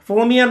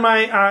 Follow me on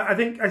my, I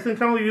think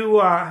some of you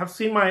have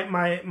seen my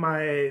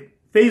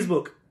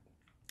Facebook.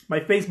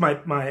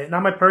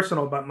 Not my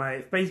personal, but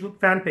my Facebook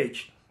fan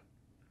page.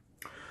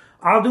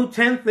 I'll do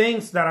 10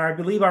 things that I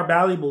believe are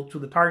valuable to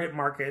the target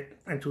market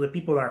and to the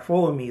people that are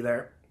following me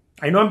there.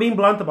 I know I'm being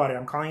blunt about it.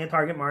 I'm calling it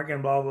target market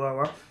and blah, blah,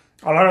 blah.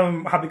 A lot of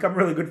them have become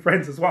really good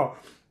friends as well.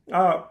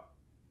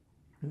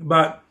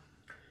 But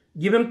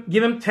give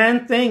them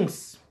 10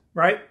 things,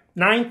 right?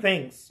 9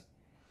 things.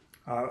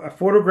 A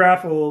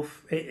photograph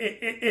of...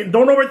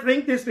 don't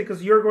overthink this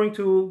because you're going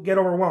to get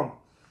overwhelmed.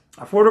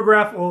 A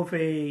photograph of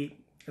a...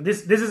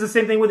 This is the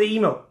same thing with the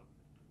email.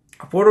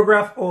 A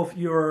photograph of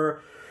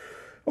your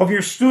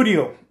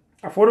studio.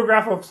 A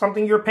photograph of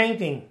something you're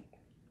painting.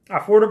 A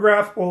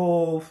photograph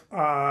of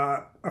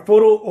a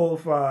photo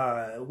of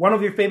one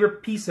of your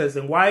favorite pieces,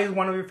 and why is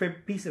one of your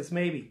favorite pieces?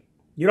 Maybe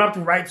you don't have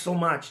to write so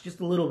much, just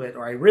a little bit.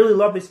 Or I really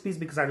love this piece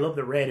because I love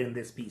the red in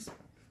this piece.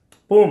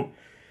 Boom.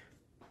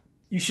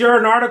 You share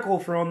an article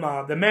from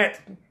the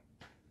Met.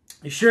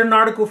 You share an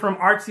article from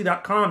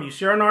artsy.com. You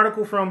share an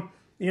article from,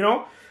 you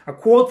know, a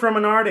quote from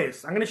an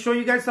artist. I'm going to show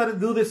you guys how to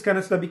do this kind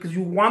of stuff because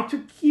you want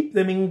to keep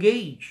them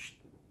engaged.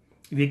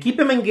 If you keep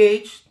them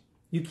engaged,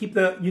 you keep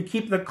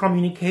the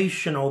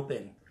communication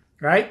open,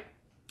 right?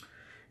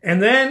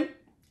 And then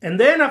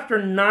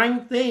after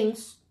 9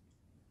 things,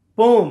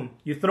 boom,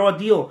 you throw a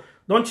deal.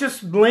 Don't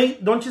just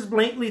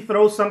blatantly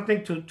throw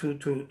something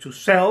to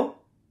sell.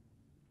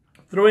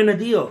 Throw in a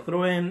deal.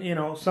 Throw in, you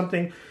know,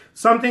 something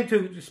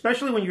to,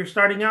 especially when you're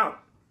starting out.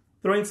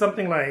 Throw in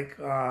something like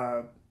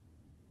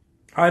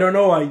I don't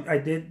know. I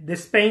did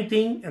this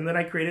painting, and then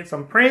I created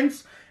some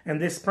prints,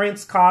 and this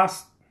prints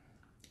cost,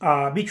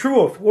 be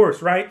true, of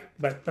course, right?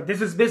 But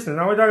this is business.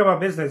 Now we're talking about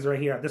business right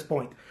here at this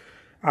point.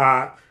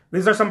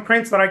 These are some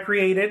prints that I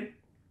created.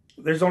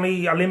 There's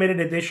only a limited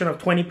edition of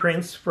 20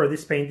 prints for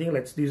this painting.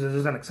 Let's use this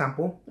as an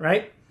example,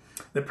 right?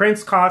 The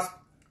prints cost,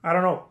 I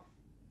don't know,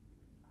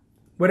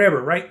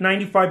 whatever, right?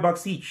 95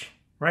 bucks each,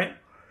 right?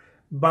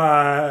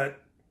 But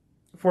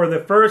for the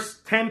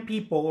first 10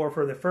 people, or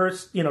for the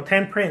first,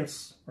 10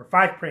 prints or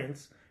 5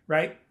 prints,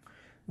 right?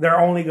 They're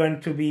only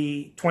going to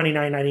be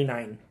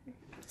 $29.99,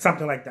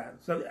 something like that.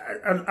 So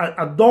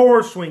a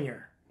door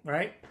swinger,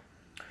 right?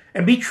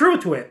 And be true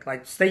to it.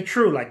 Like, stay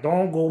true. Like,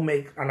 don't go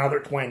make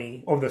another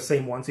 20 of the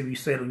same ones if you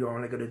said you're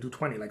only going to do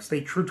 20. Like, stay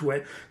true to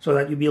it so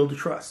that you build the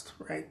trust,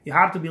 right? You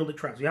have to build the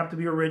trust. You have to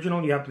be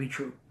original. You have to be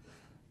true.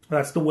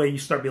 That's the way you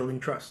start building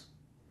trust.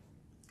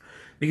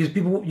 Because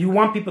you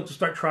want people to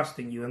start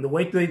trusting you. And the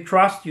way they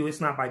trust you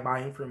is not by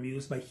buying from you.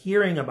 It's by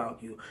hearing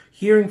about you,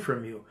 hearing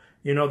from you.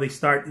 They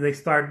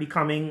start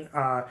becoming,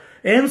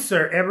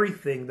 answer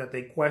everything that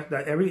they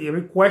question,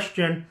 every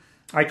question.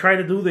 I try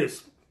to do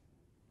this.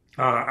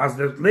 As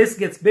the list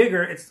gets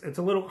bigger, it's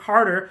a little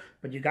harder,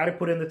 but you got to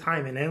put in the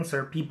time and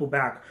answer people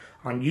back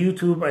on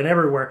YouTube and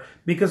everywhere.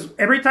 Because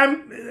every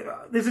time,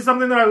 this is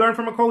something that I learned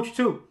from a coach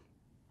too.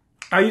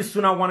 I used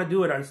to not want to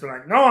do it. I used to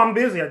like, no, I'm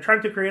busy. I'm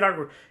trying to create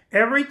artwork.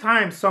 Every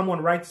time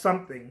someone writes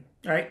something,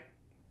 right,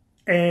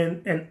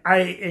 and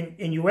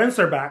you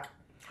answer back,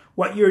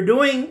 what you're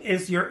doing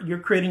is you're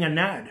creating an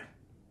ad.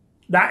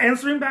 That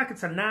answering back,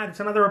 it's an ad.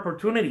 It's another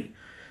opportunity.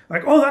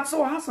 Like, oh, that's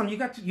so awesome.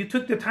 You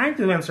took the time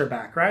to answer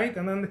back, right?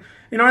 And then,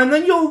 and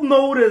then you'll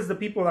notice the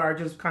people that are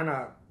just kind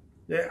of,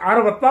 out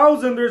of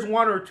 1,000, there's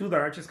 1 or 2 that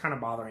are just kind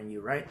of bothering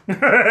you, right?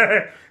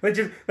 They're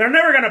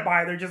never going to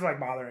buy. They're just like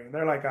bothering.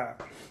 They're like,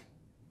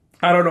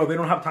 I don't know. They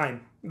don't have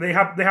time. They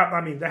have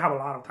a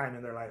lot of time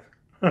in their life.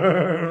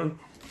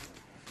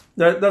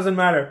 That doesn't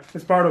matter.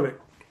 It's part of it.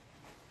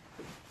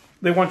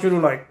 They want you to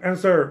like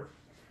answer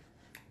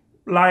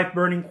life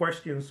burning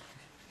questions.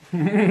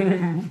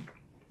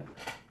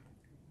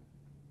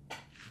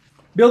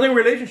 Building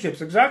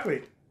relationships,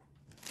 exactly.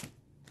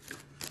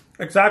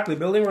 Exactly,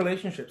 building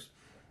relationships.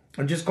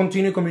 And just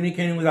continue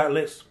communicating with that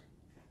list.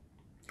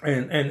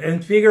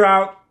 And figure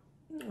out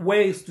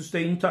ways to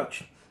stay in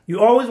touch. You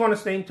always want to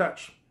stay in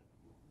touch.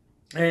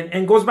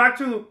 And goes back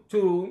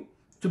to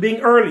being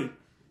early.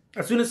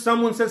 As soon as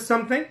someone says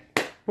something,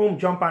 boom,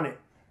 jump on it.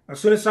 As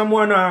soon as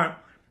someone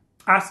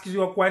asks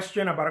you a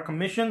question about a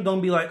commission,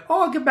 don't be like,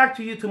 oh, I'll get back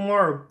to you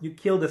tomorrow. You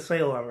killed the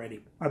sale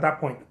already at that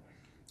point.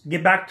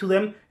 Get back to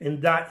them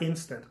in that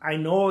instant. I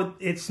know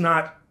it's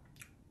not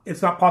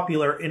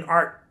popular in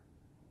art,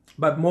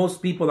 but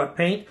most people that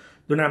paint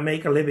do not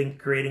make a living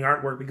creating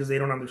artwork because they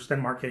don't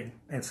understand marketing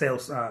and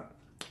sales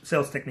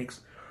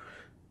techniques.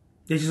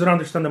 They just don't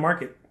understand the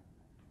market.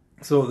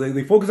 So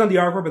they focus on the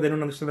artwork, but they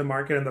don't understand the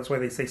market, and that's why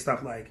they say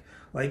stuff like,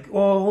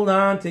 oh, hold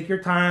on, take your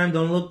time,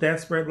 don't look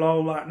desperate, blah,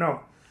 blah, blah.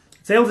 No.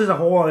 Sales is a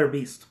whole other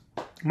beast.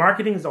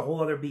 Marketing is a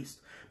whole other beast.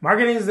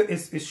 Marketing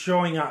is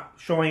showing up.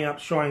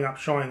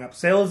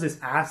 Sales is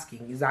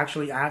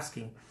actually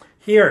asking.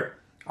 Here,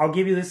 I'll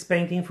give you this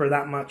painting for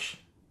that much.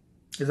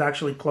 It's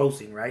actually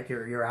closing, right?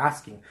 You're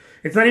asking.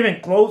 It's not even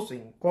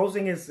closing.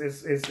 Closing is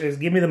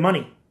give me the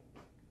money.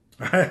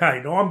 I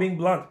know I'm being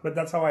blunt, but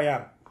that's how I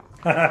am.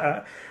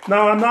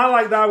 No, I'm not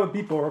like that with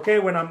people. Okay,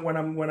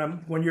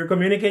 when you're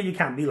communicating, you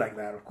can't be like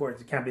that. Of course,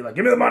 you can't be like,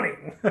 give me the money.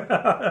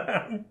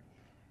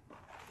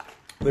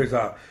 It's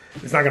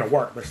not gonna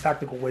work. There's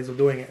tactical ways of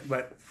doing it,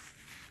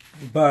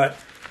 but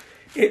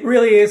it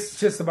really is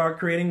just about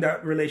creating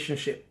that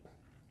relationship,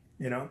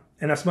 and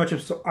as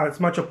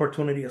much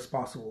opportunity as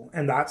possible,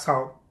 and that's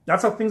how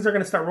things are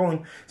gonna start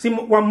rolling. See,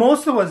 what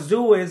most of us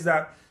do is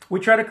that we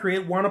try to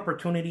create one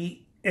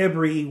opportunity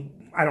every,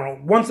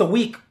 once a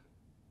week.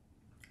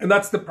 And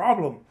that's the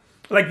problem.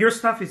 Like, your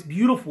stuff is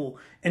beautiful.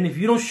 And if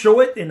you don't show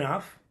it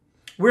enough,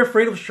 we're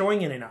afraid of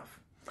showing it enough.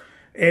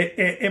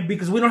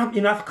 Because we don't have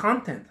enough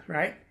content,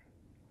 right?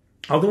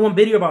 I'll do one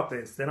video about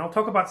this. Then I'll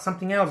talk about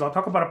something else. I'll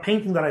talk about a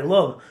painting that I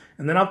love.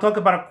 And then I'll talk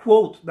about a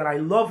quote that I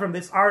love from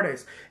this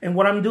artist. And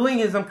what I'm doing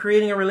is I'm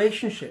creating a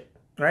relationship,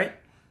 right?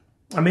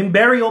 I'm being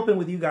very open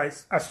with you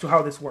guys as to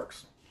how this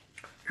works.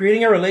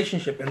 Creating a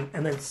relationship.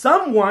 And then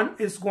someone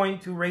is going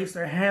to raise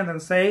their hand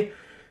and say,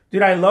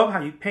 dude, I love how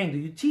you paint. Do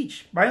you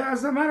teach?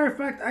 As a matter of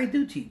fact, I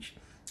do teach.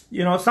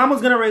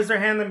 Someone's going to raise their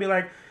hand and be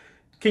like,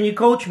 can you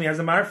coach me? As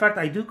a matter of fact,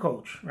 I do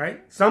coach,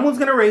 right? Someone's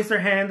going to raise their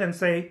hand and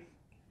say,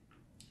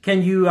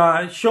 can you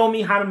show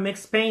me how to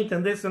mix paint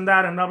and this and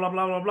that and blah, blah,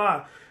 blah, blah,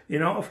 blah.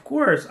 Of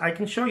course, I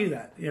can show you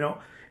that,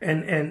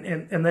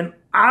 And then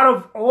out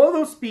of all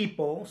those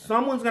people,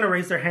 someone's going to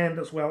raise their hand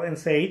as well and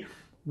say,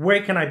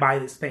 where can I buy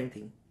this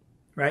painting,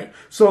 right?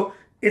 So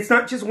it's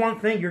not just one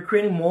thing. You're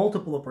creating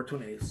multiple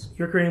opportunities.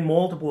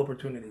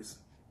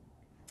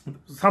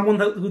 Someone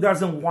who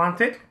doesn't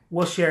want it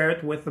will share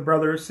it with the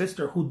brother or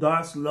sister who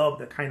does love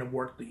the kind of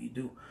work that you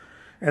do.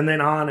 And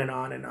then on and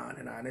on and on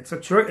and on. It's a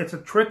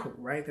trickle,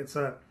 right?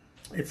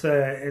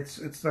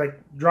 It's like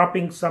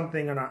dropping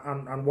something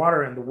on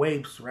water and the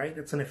waves, right?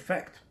 It's an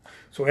effect.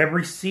 So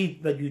every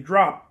seed that you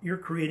drop, you're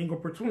creating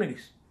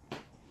opportunities.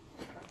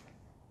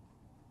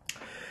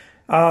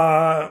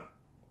 I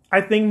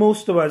think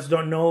most of us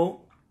don't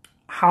know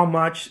how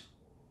much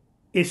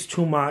is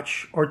too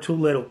much or too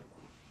little.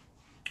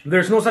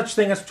 There's no such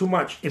thing as too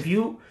much. If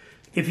you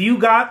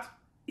got,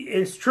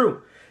 it's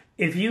true.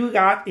 If you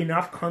got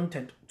enough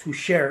content to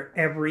share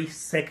every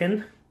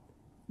second,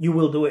 you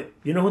will do it.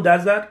 You know who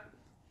does that?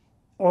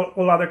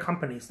 All other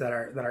companies that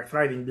are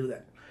thriving do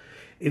that.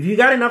 If you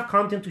got enough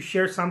content to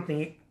share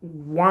something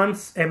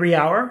once every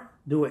hour,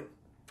 do it.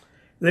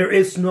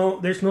 There's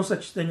no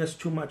such thing as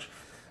too much.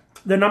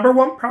 The number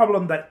one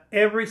problem that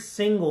every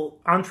single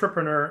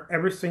entrepreneur,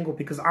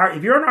 because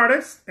if you're an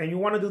artist and you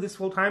want to do this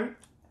full time,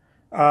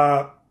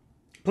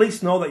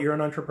 please know that you're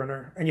an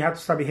entrepreneur and you have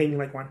to start behaving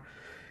like one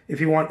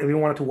if you want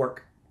it to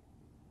work.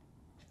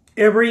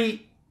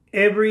 Every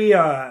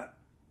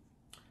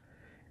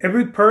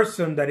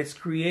person that is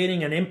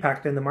creating an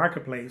impact in the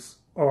marketplace,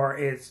 or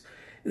is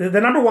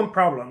the number one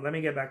problem. Let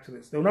me get back to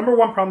this. The number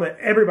one problem that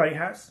everybody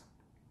has.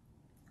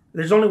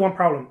 There's only one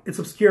problem. It's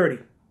obscurity.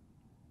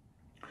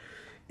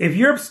 If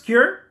you're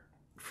obscure,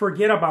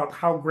 forget about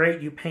how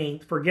great you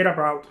paint. Forget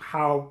about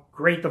how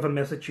great of a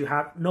message you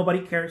have.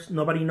 Nobody cares.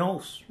 Nobody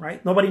knows,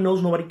 right? Nobody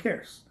knows. Nobody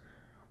cares.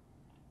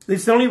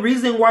 It's the only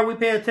reason why we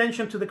pay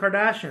attention to the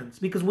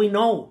Kardashians, because we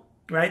know,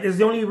 right? It's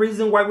the only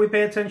reason why we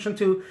pay attention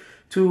to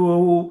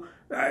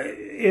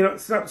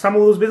some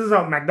of those businesses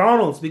like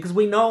McDonald's, because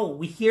we know,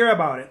 we hear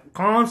about it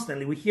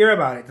constantly. We hear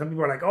about it. Some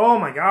people are like, "Oh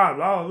my God,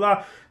 blah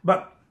blah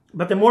blah."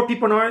 But the more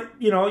people know,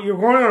 you're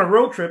going on a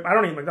road trip. I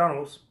don't eat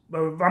McDonald's,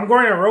 but if I'm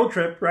going on a road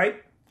trip,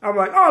 right? I'm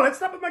like, "Oh, let's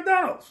stop at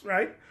McDonald's,"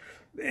 right?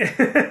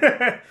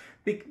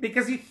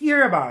 Because you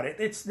hear about it.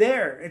 It's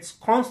there. It's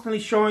constantly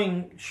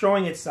showing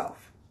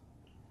itself.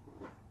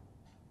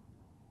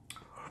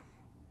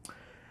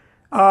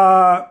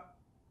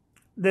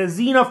 The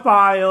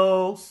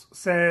Xenophiles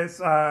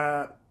says,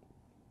 on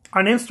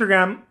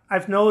Instagram,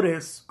 I've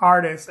noticed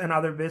artists and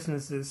other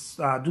businesses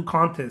do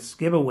contests,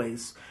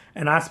 giveaways,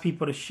 and ask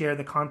people to share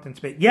the content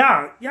space.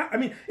 Yeah. I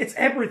mean, it's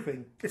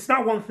everything. It's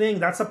not one thing.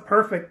 That's a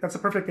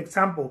perfect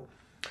example.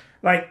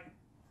 Like,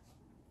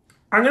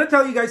 I'm going to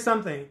tell you guys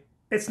something.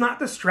 It's not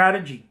the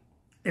strategy.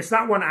 It's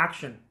not one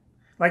action.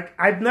 Like,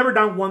 I've never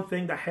done one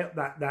thing that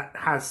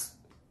has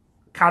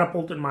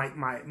catapulted my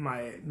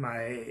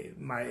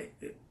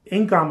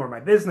income or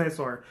my business,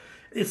 or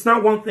it's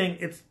not one thing.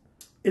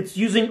 It's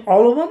using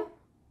all of them,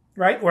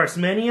 right? Or as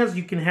many as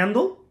you can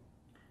handle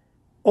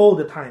all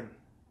the time,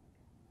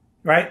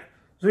 right?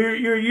 So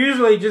you're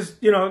usually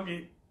just,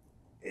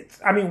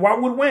 I mean,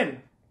 what would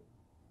win?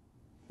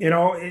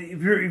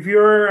 If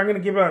you're I'm going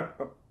to give a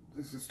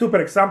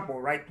stupid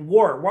example, right?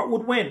 War, what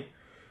would win?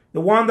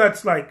 The one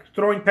that's like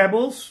throwing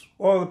pebbles,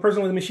 or the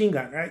person with a machine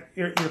gun, right?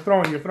 You're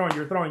throwing.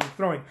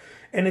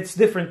 And it's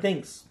different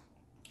things.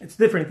 It's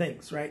different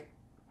things, right?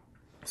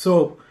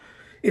 So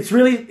it's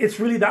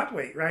really that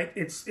way, right?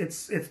 It's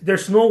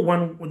there's no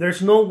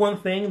one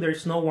thing,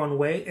 there's no one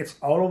way. It's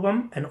all of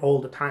them and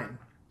all the time.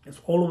 It's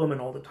all of them and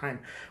all the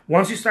time.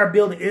 Once you start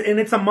building, and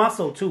it's a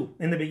muscle too.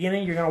 In the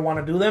beginning, you're gonna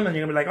want to do them, and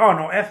you're gonna be like, "Oh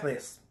no, F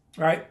this,"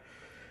 right?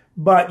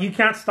 But you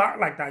can't start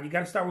like that. You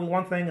got to start with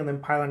one thing and then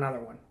pile another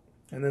one.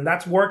 And then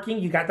that's working.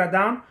 You got that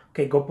down?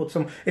 Okay, go put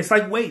some. It's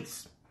like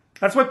weights.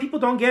 That's why people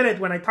don't get it.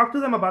 When I talk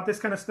to them about this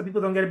kind of stuff,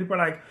 people don't get it. People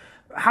are like,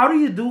 "How do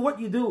you do what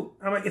you do?"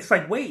 I'm like, it's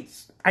like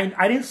weights.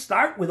 I didn't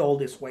start with all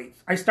this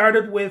weights. I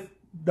started with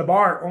the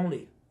bar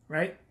only,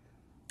 right?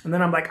 And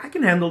then I'm like, I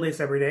can handle this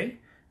every day.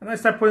 And I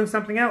start putting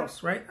something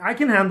else, right? I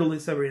can handle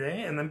this every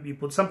day. And then you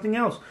put something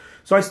else.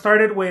 So I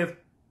started with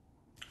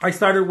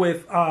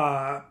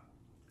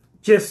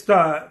just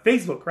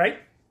Facebook, right?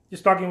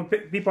 Just talking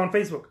with people on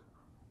Facebook.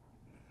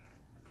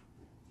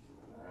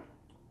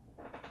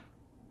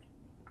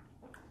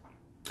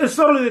 It's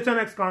totally the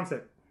 10x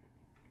concept.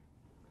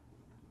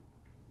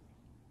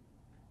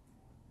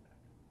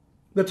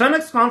 The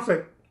 10x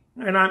concept,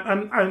 and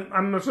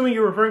I'm assuming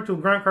you're referring to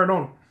Grant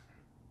Cardone.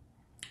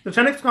 The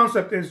 10x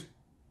concept is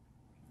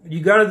you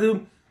gotta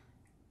do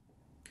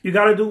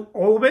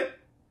all of it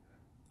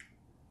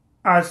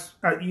as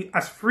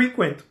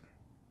frequent.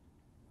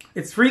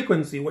 It's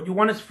frequency. What you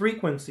want is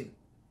frequency.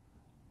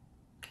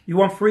 You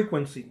want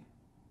frequency.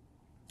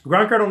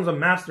 Grant Cardone's a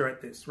master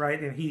at this,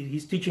 right? And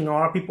he's teaching a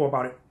lot of people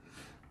about it.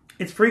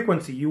 It's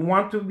frequency. You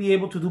want to be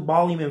able to do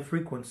volume and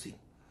frequency.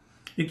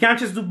 You can't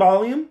just do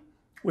volume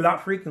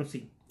without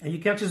frequency. And you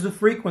can't just do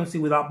frequency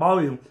without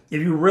volume.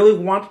 If you really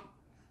want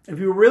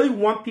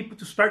people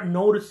to start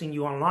noticing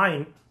you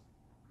online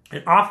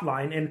and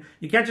offline, and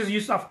you can't just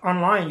use stuff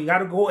online, you got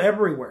to go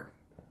everywhere,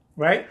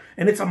 right?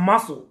 And it's a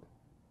muscle.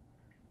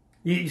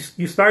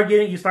 You start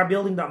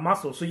building that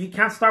muscle. So you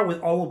can't start with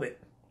all of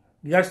it.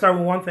 You got to start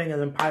with one thing and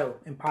then pile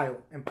and pile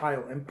and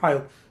pile and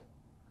pile.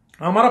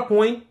 I'm at a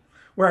point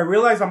where I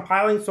realize I'm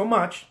piling so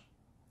much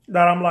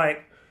that I'm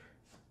like,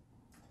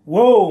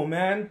 whoa,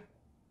 man.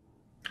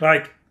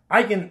 Like,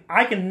 I can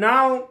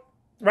now,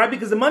 right?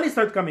 Because the money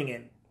starts coming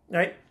in,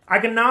 right? I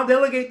can now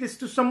delegate this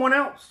to someone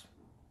else.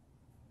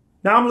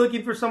 Now I'm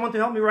looking for someone to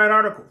help me write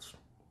articles,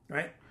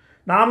 right?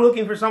 Now I'm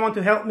looking for someone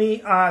to help me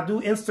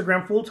do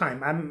Instagram full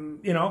time. I'm,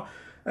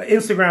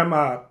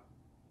 Instagram,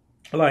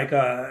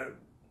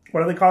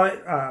 what do they call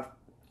it?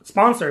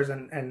 Sponsors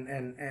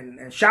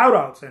and shout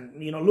outs, and,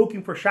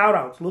 looking for shout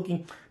outs,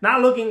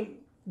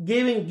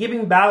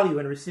 giving value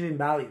and receiving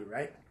value,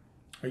 right?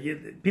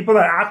 People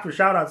that ask for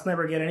shout outs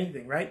never get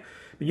anything, right?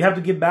 But you have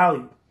to give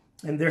value.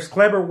 And there's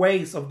clever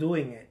ways of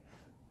doing it.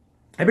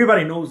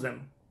 Everybody knows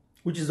them.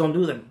 We just don't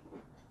do them.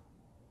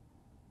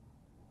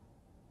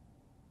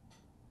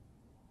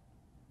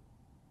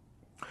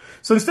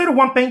 So instead of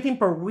one painting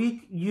per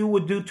week, you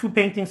would do 2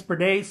 paintings per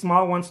day,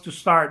 small ones to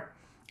start,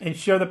 and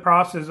share the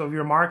process of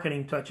your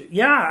marketing touch.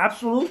 Yeah,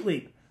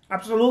 absolutely.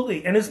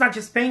 Absolutely. And it's not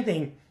just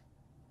painting.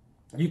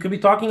 You could be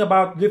talking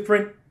about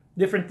different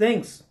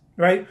things,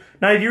 right?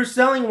 Now, if you're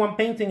selling 1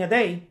 painting a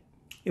day,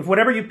 if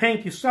whatever you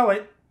paint, you sell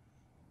it,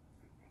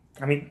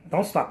 I mean,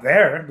 don't stop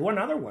there. Do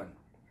another one,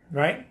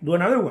 right? Do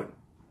another one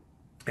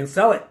and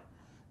sell it.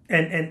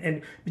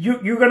 And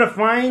you're going to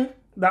find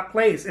that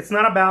place. It's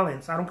not a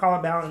balance. I don't call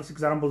it balance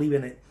because I don't believe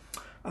in it.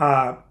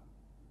 I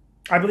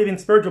believe in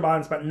spiritual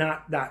balance, but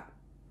not that.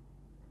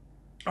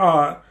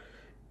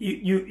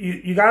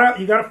 You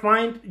gotta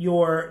find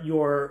your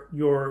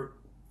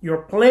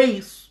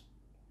place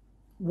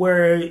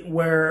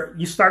where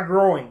you start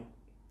growing,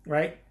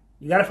 right?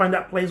 You gotta find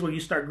that place where you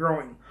start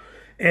growing,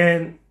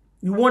 and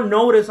you won't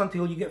notice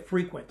until you get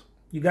frequent.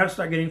 You gotta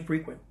start getting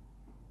frequent.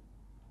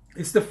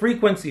 It's the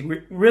frequency,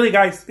 really,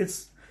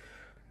 guys.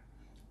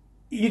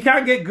 You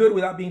can't get good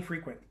without being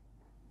frequent.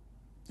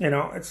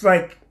 It's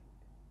like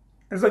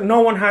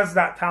no one has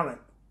that talent,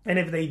 and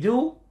if they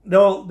do,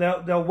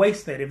 they'll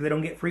waste it if they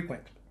don't get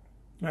frequent,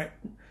 right?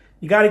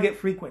 You got to get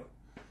frequent.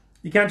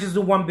 You can't just do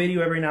 1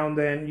 video every now and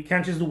then. You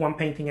can't just do 1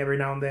 painting every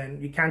now and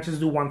then. You can't just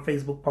do 1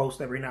 Facebook post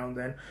every now and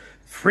then.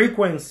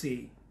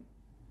 Frequency.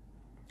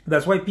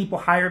 That's why people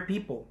hire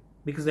people,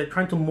 because they're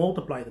trying to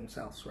multiply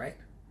themselves, right?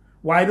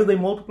 Why do they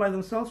multiply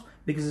themselves?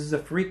 Because it's a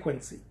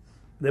frequency.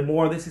 The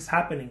more this is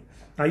happening,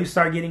 now you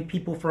start getting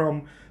people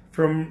from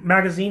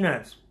magazine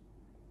ads.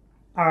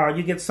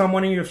 You get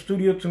someone in your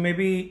studio to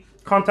maybe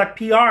contact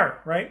PR,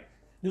 right?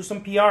 Do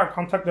some PR,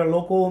 contact their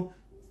local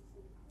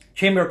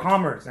chamber of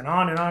commerce, and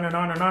on and on and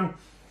on and on.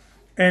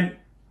 And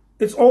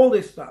it's all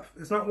this stuff.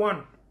 It's not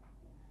one.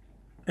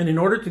 And in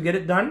order to get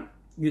it done,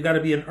 you got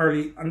to be an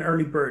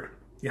early bird.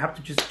 You have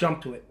to just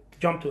jump to it,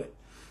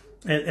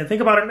 and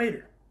think about it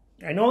later.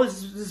 I know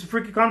this is a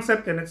freaky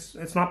concept, and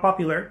it's not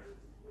popular,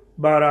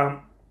 but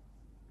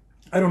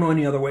I don't know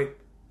any other way.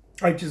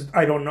 I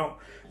don't know.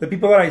 The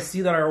people that I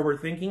see that are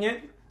overthinking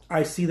it,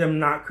 I see them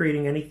not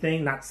creating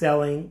anything, not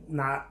selling,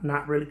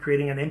 not really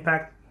creating an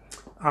impact.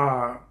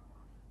 I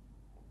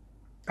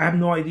have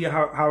no idea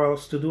how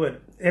else to do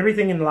it.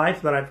 Everything in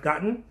life that I've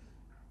gotten,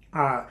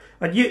 I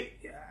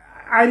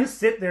just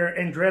sit there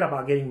and dread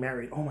about getting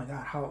married. Oh my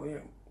God,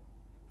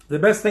 the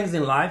best things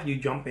in life, you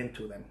jump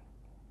into them,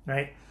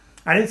 right?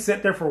 I didn't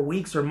sit there for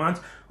weeks or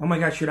months. Oh my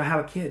God, should I have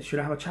a kid? Should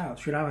I have a child?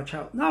 Should I have a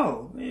child?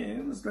 No,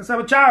 let's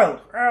have a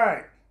child. All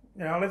right,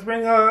 let's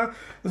bring a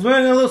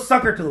little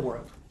sucker to the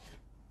world,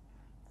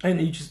 and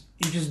you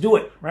just do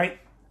it, right?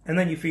 And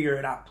then you figure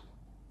it out.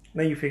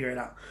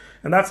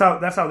 And that's how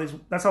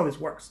this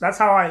works. That's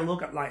how I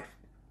look at life.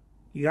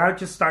 You gotta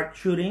just start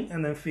shooting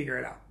and then figure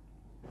it out,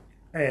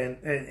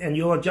 and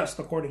you'll adjust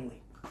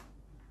accordingly.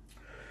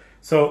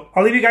 So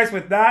I'll leave you guys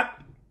with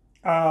that.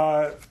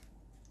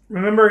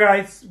 Remember,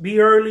 guys,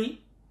 be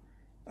early,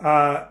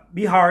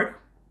 be hard,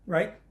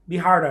 right? Be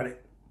hard at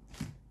it.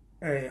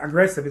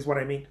 Aggressive is what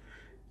I mean,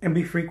 and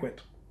be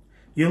frequent.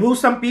 You lose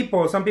some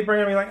people. Some people are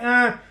gonna be like,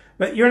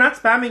 but you're not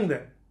spamming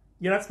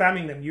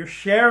them. You're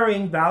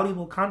sharing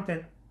valuable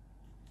content.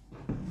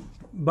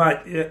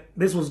 But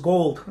this was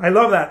gold. I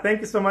love that.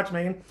 Thank you so much,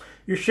 Megan.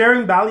 You're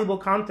sharing valuable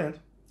content,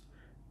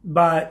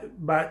 but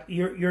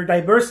you're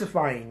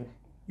diversifying.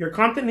 Your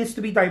content needs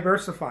to be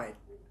diversified.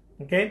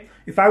 Okay?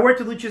 If I were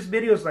to do just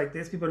videos like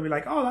this, people would be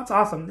like, "Oh, that's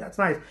awesome. That's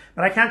nice."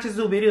 But I can't just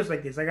do videos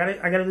like this. I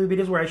gotta do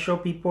videos where I show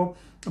people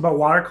about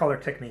watercolor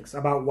techniques,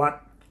 about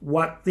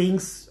what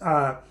things,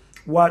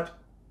 what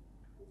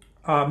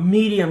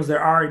mediums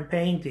there are in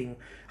painting,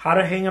 how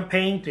to hang a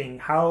painting,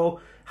 how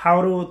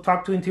to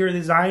talk to interior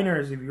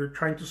designers if you're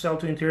trying to sell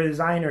to interior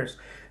designers,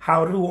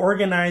 how to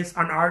organize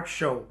an art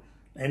show,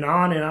 and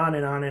on and on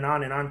and on and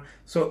on and on.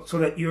 So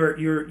that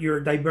you're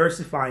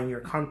diversifying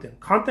your content.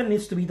 Content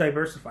needs to be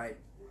diversified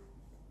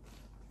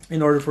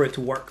in order for it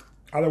to work.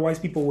 Otherwise,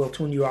 people will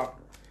tune you out.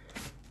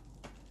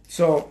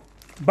 So,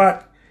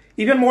 but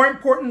even more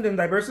important than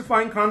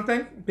diversifying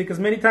content, because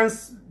many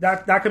times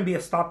that can be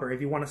a stopper if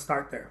you want to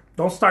start there.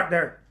 Don't start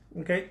there,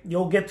 okay?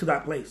 You'll get to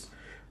that place.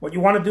 What you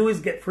want to do is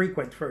get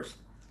frequent first.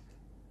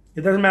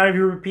 It doesn't matter if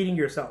you're repeating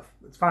yourself.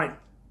 It's fine.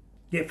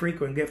 Get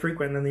frequent,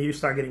 and then you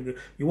start getting good.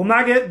 You will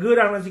not get good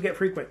unless you get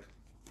frequent.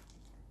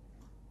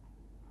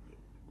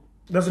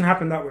 It doesn't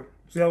happen that way.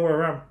 It's the other way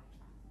around.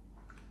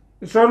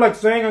 It's sort of like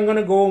saying I'm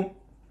gonna go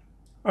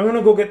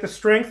get the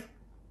strength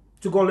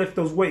to go lift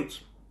those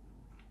weights.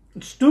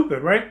 It's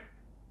stupid, right?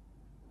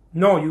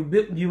 No,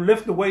 you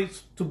lift the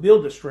weights to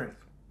build the strength.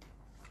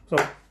 So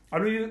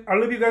I'll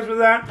leave you guys with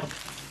that.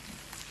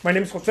 My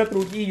name is Jose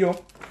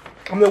Trujillo.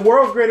 I'm the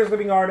world's greatest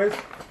living artist.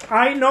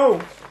 I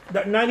know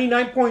that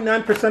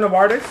 99.9% of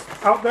artists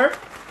out there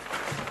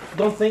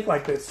don't think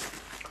like this.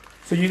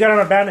 So you got an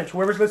advantage.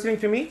 Whoever's listening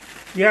to me,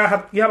 you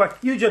have a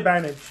huge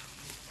advantage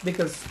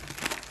because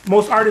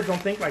most artists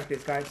don't think like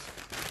this, guys.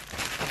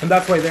 And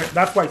that's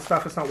why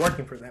stuff is not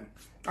working for them.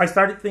 I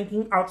started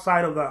thinking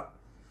outside of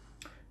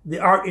the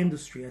art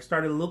industry. I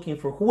started looking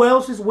for who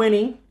else is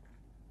winning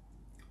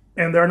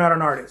and they're not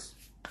an artist.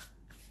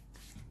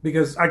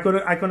 Because I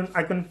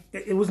couldn't.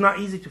 It was not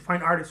easy to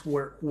find artists who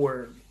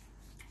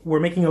were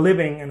making a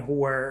living and who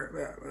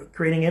were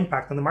creating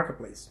impact in the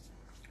marketplace.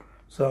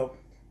 So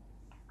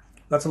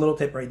that's a little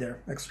tip right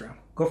there, extra.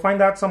 Go find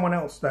out someone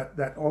else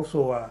that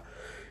also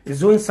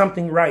is doing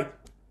something right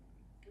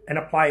and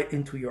apply it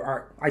into your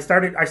art. I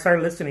started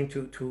listening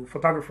to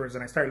photographers,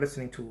 and I started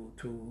listening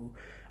to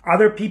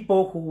other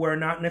people who were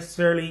not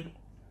necessarily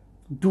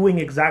doing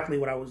exactly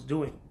what I was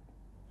doing.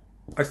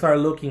 I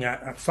started looking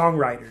at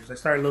songwriters. I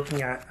started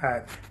looking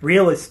at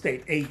real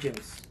estate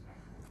agents.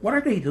 What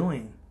are they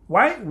doing?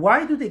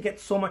 Why do they get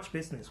so much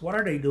business? What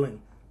are they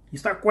doing? You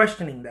start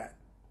questioning that,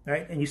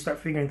 right? And you start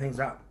figuring things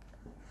out.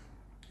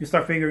 You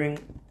start figuring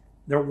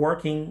they're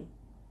working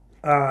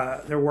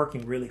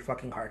really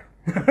fucking hard.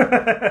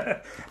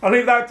 I'll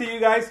leave that to you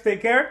guys.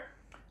 Take care.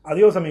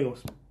 Adios,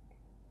 amigos.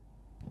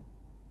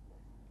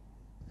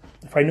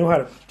 If I knew how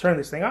to turn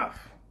this thing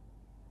off.